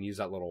gonna fucking use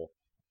that little,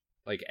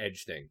 like,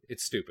 edge thing.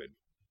 It's stupid.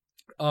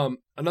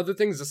 Another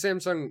thing is the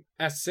Samsung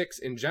S6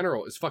 in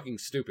general is fucking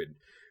stupid.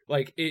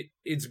 Like,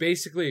 it's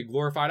basically a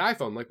glorified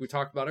iPhone, like we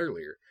talked about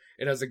earlier.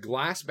 It has a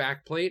glass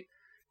backplate.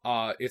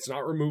 It's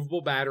not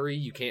removable battery.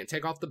 You can't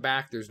take off the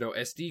back. There's no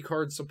SD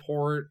card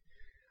support.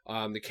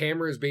 The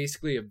camera is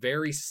basically a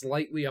very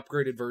slightly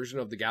upgraded version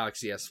of the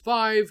Galaxy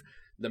S5.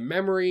 The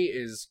memory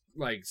is,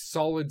 like,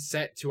 solid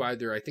set to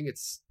either, I think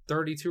it's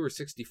 32 or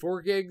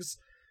 64 gigs.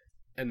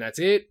 And that's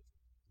it.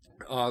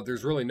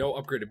 There's really no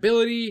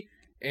upgradability.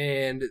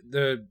 And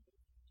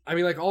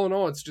all in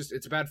all,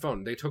 it's a bad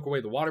phone. They took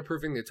away the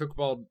waterproofing. They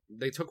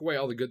took away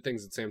all the good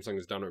things that Samsung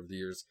has done over the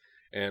years,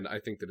 and I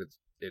think that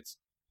it's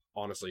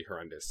honestly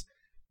horrendous.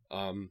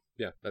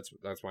 Yeah, that's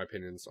my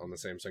opinions on the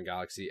Samsung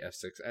Galaxy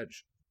S6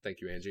 Edge. Thank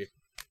you, Angie.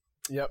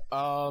 Yep.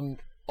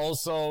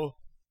 Also,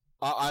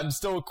 I'm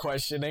still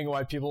questioning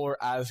why people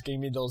were asking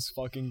me those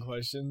fucking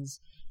questions.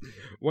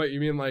 What, you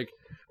mean, like?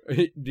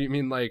 Do you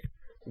mean, like,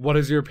 what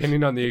is your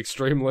opinion on the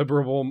extreme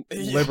liberal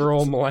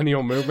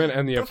millennial movement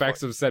and the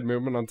effects of said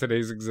movement on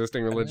today's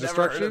existing religious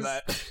structures? Wow.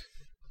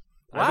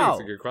 I think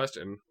it's a good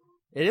question.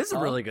 It is a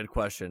really good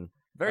question.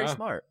 Very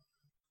smart.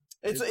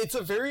 It's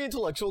a very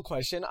intellectual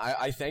question.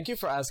 I thank you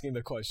for asking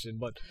the question,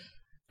 but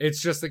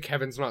it's just that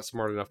Kevin's not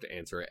smart enough to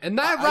answer it. And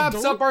that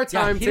wraps up our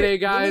time today,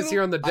 guys,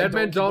 here on the Dead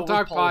Men Don't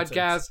Talk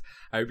podcast.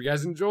 I hope you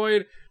guys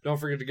enjoyed. Don't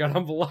forget to go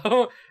down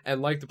below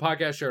and like the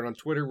podcast, share it on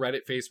Twitter, Reddit,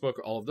 Facebook,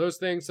 all of those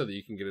things so that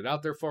you can get it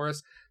out there for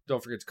us.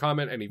 Don't forget to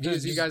comment any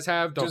views you guys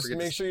have. Don't forget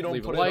make sure you don't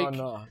leave put a like. it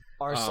on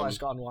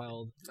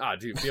r/GoneWild.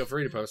 Dude, feel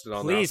free to post it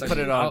on Please there. put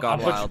it on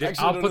Gone Wild.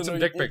 I'll put some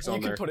dick pics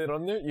on there. You can put it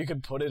on there. You can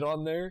put it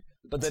on there.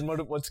 But then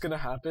what's going to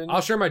happen?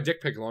 I'll share my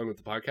dick pic along with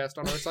the podcast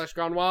on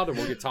r/GoneWild, and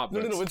we'll get top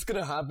votes. No. What's going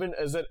to happen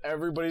is that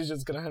everybody's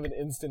just going to have an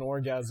instant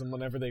orgasm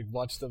whenever they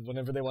watch the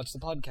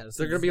podcast.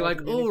 They're going to be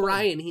like, "Oh,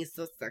 Ryan, he's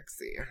so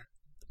sexy."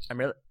 I'm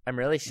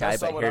really shy,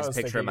 but here's a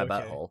picture of my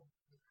butthole.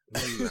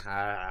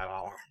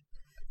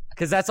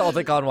 Because that's all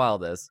that Gone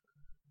Wild is.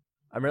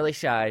 I'm really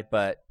shy,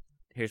 but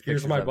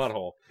here's my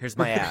butthole. Here's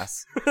my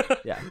ass.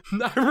 Yeah.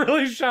 I'm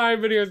really shy,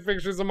 but here's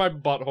pictures of my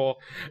butthole.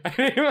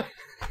 I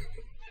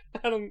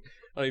don't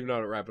even know how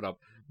to wrap it up.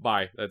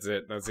 Bye. That's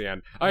it. That's the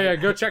end. Oh yeah,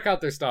 go check out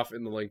their stuff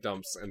in the link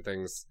dumps and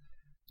things.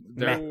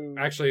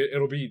 Actually,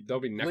 they'll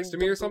be next to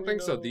me or something.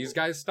 So these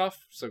guys'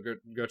 stuff. So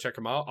go check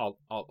them out.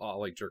 I'll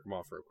like jerk them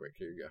off real quick.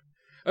 Here you go.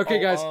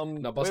 Okay, guys.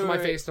 Now bust my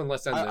face and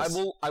let's end this.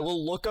 I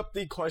will look up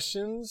the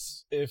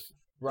questions if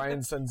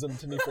Ryan sends them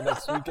to me for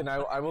next week, and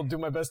I will do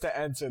my best to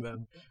answer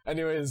them.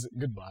 Anyways,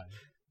 goodbye.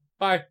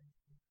 Bye.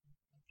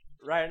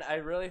 Ryan, I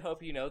really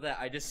hope you know that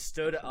I just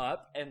stood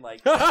up and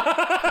like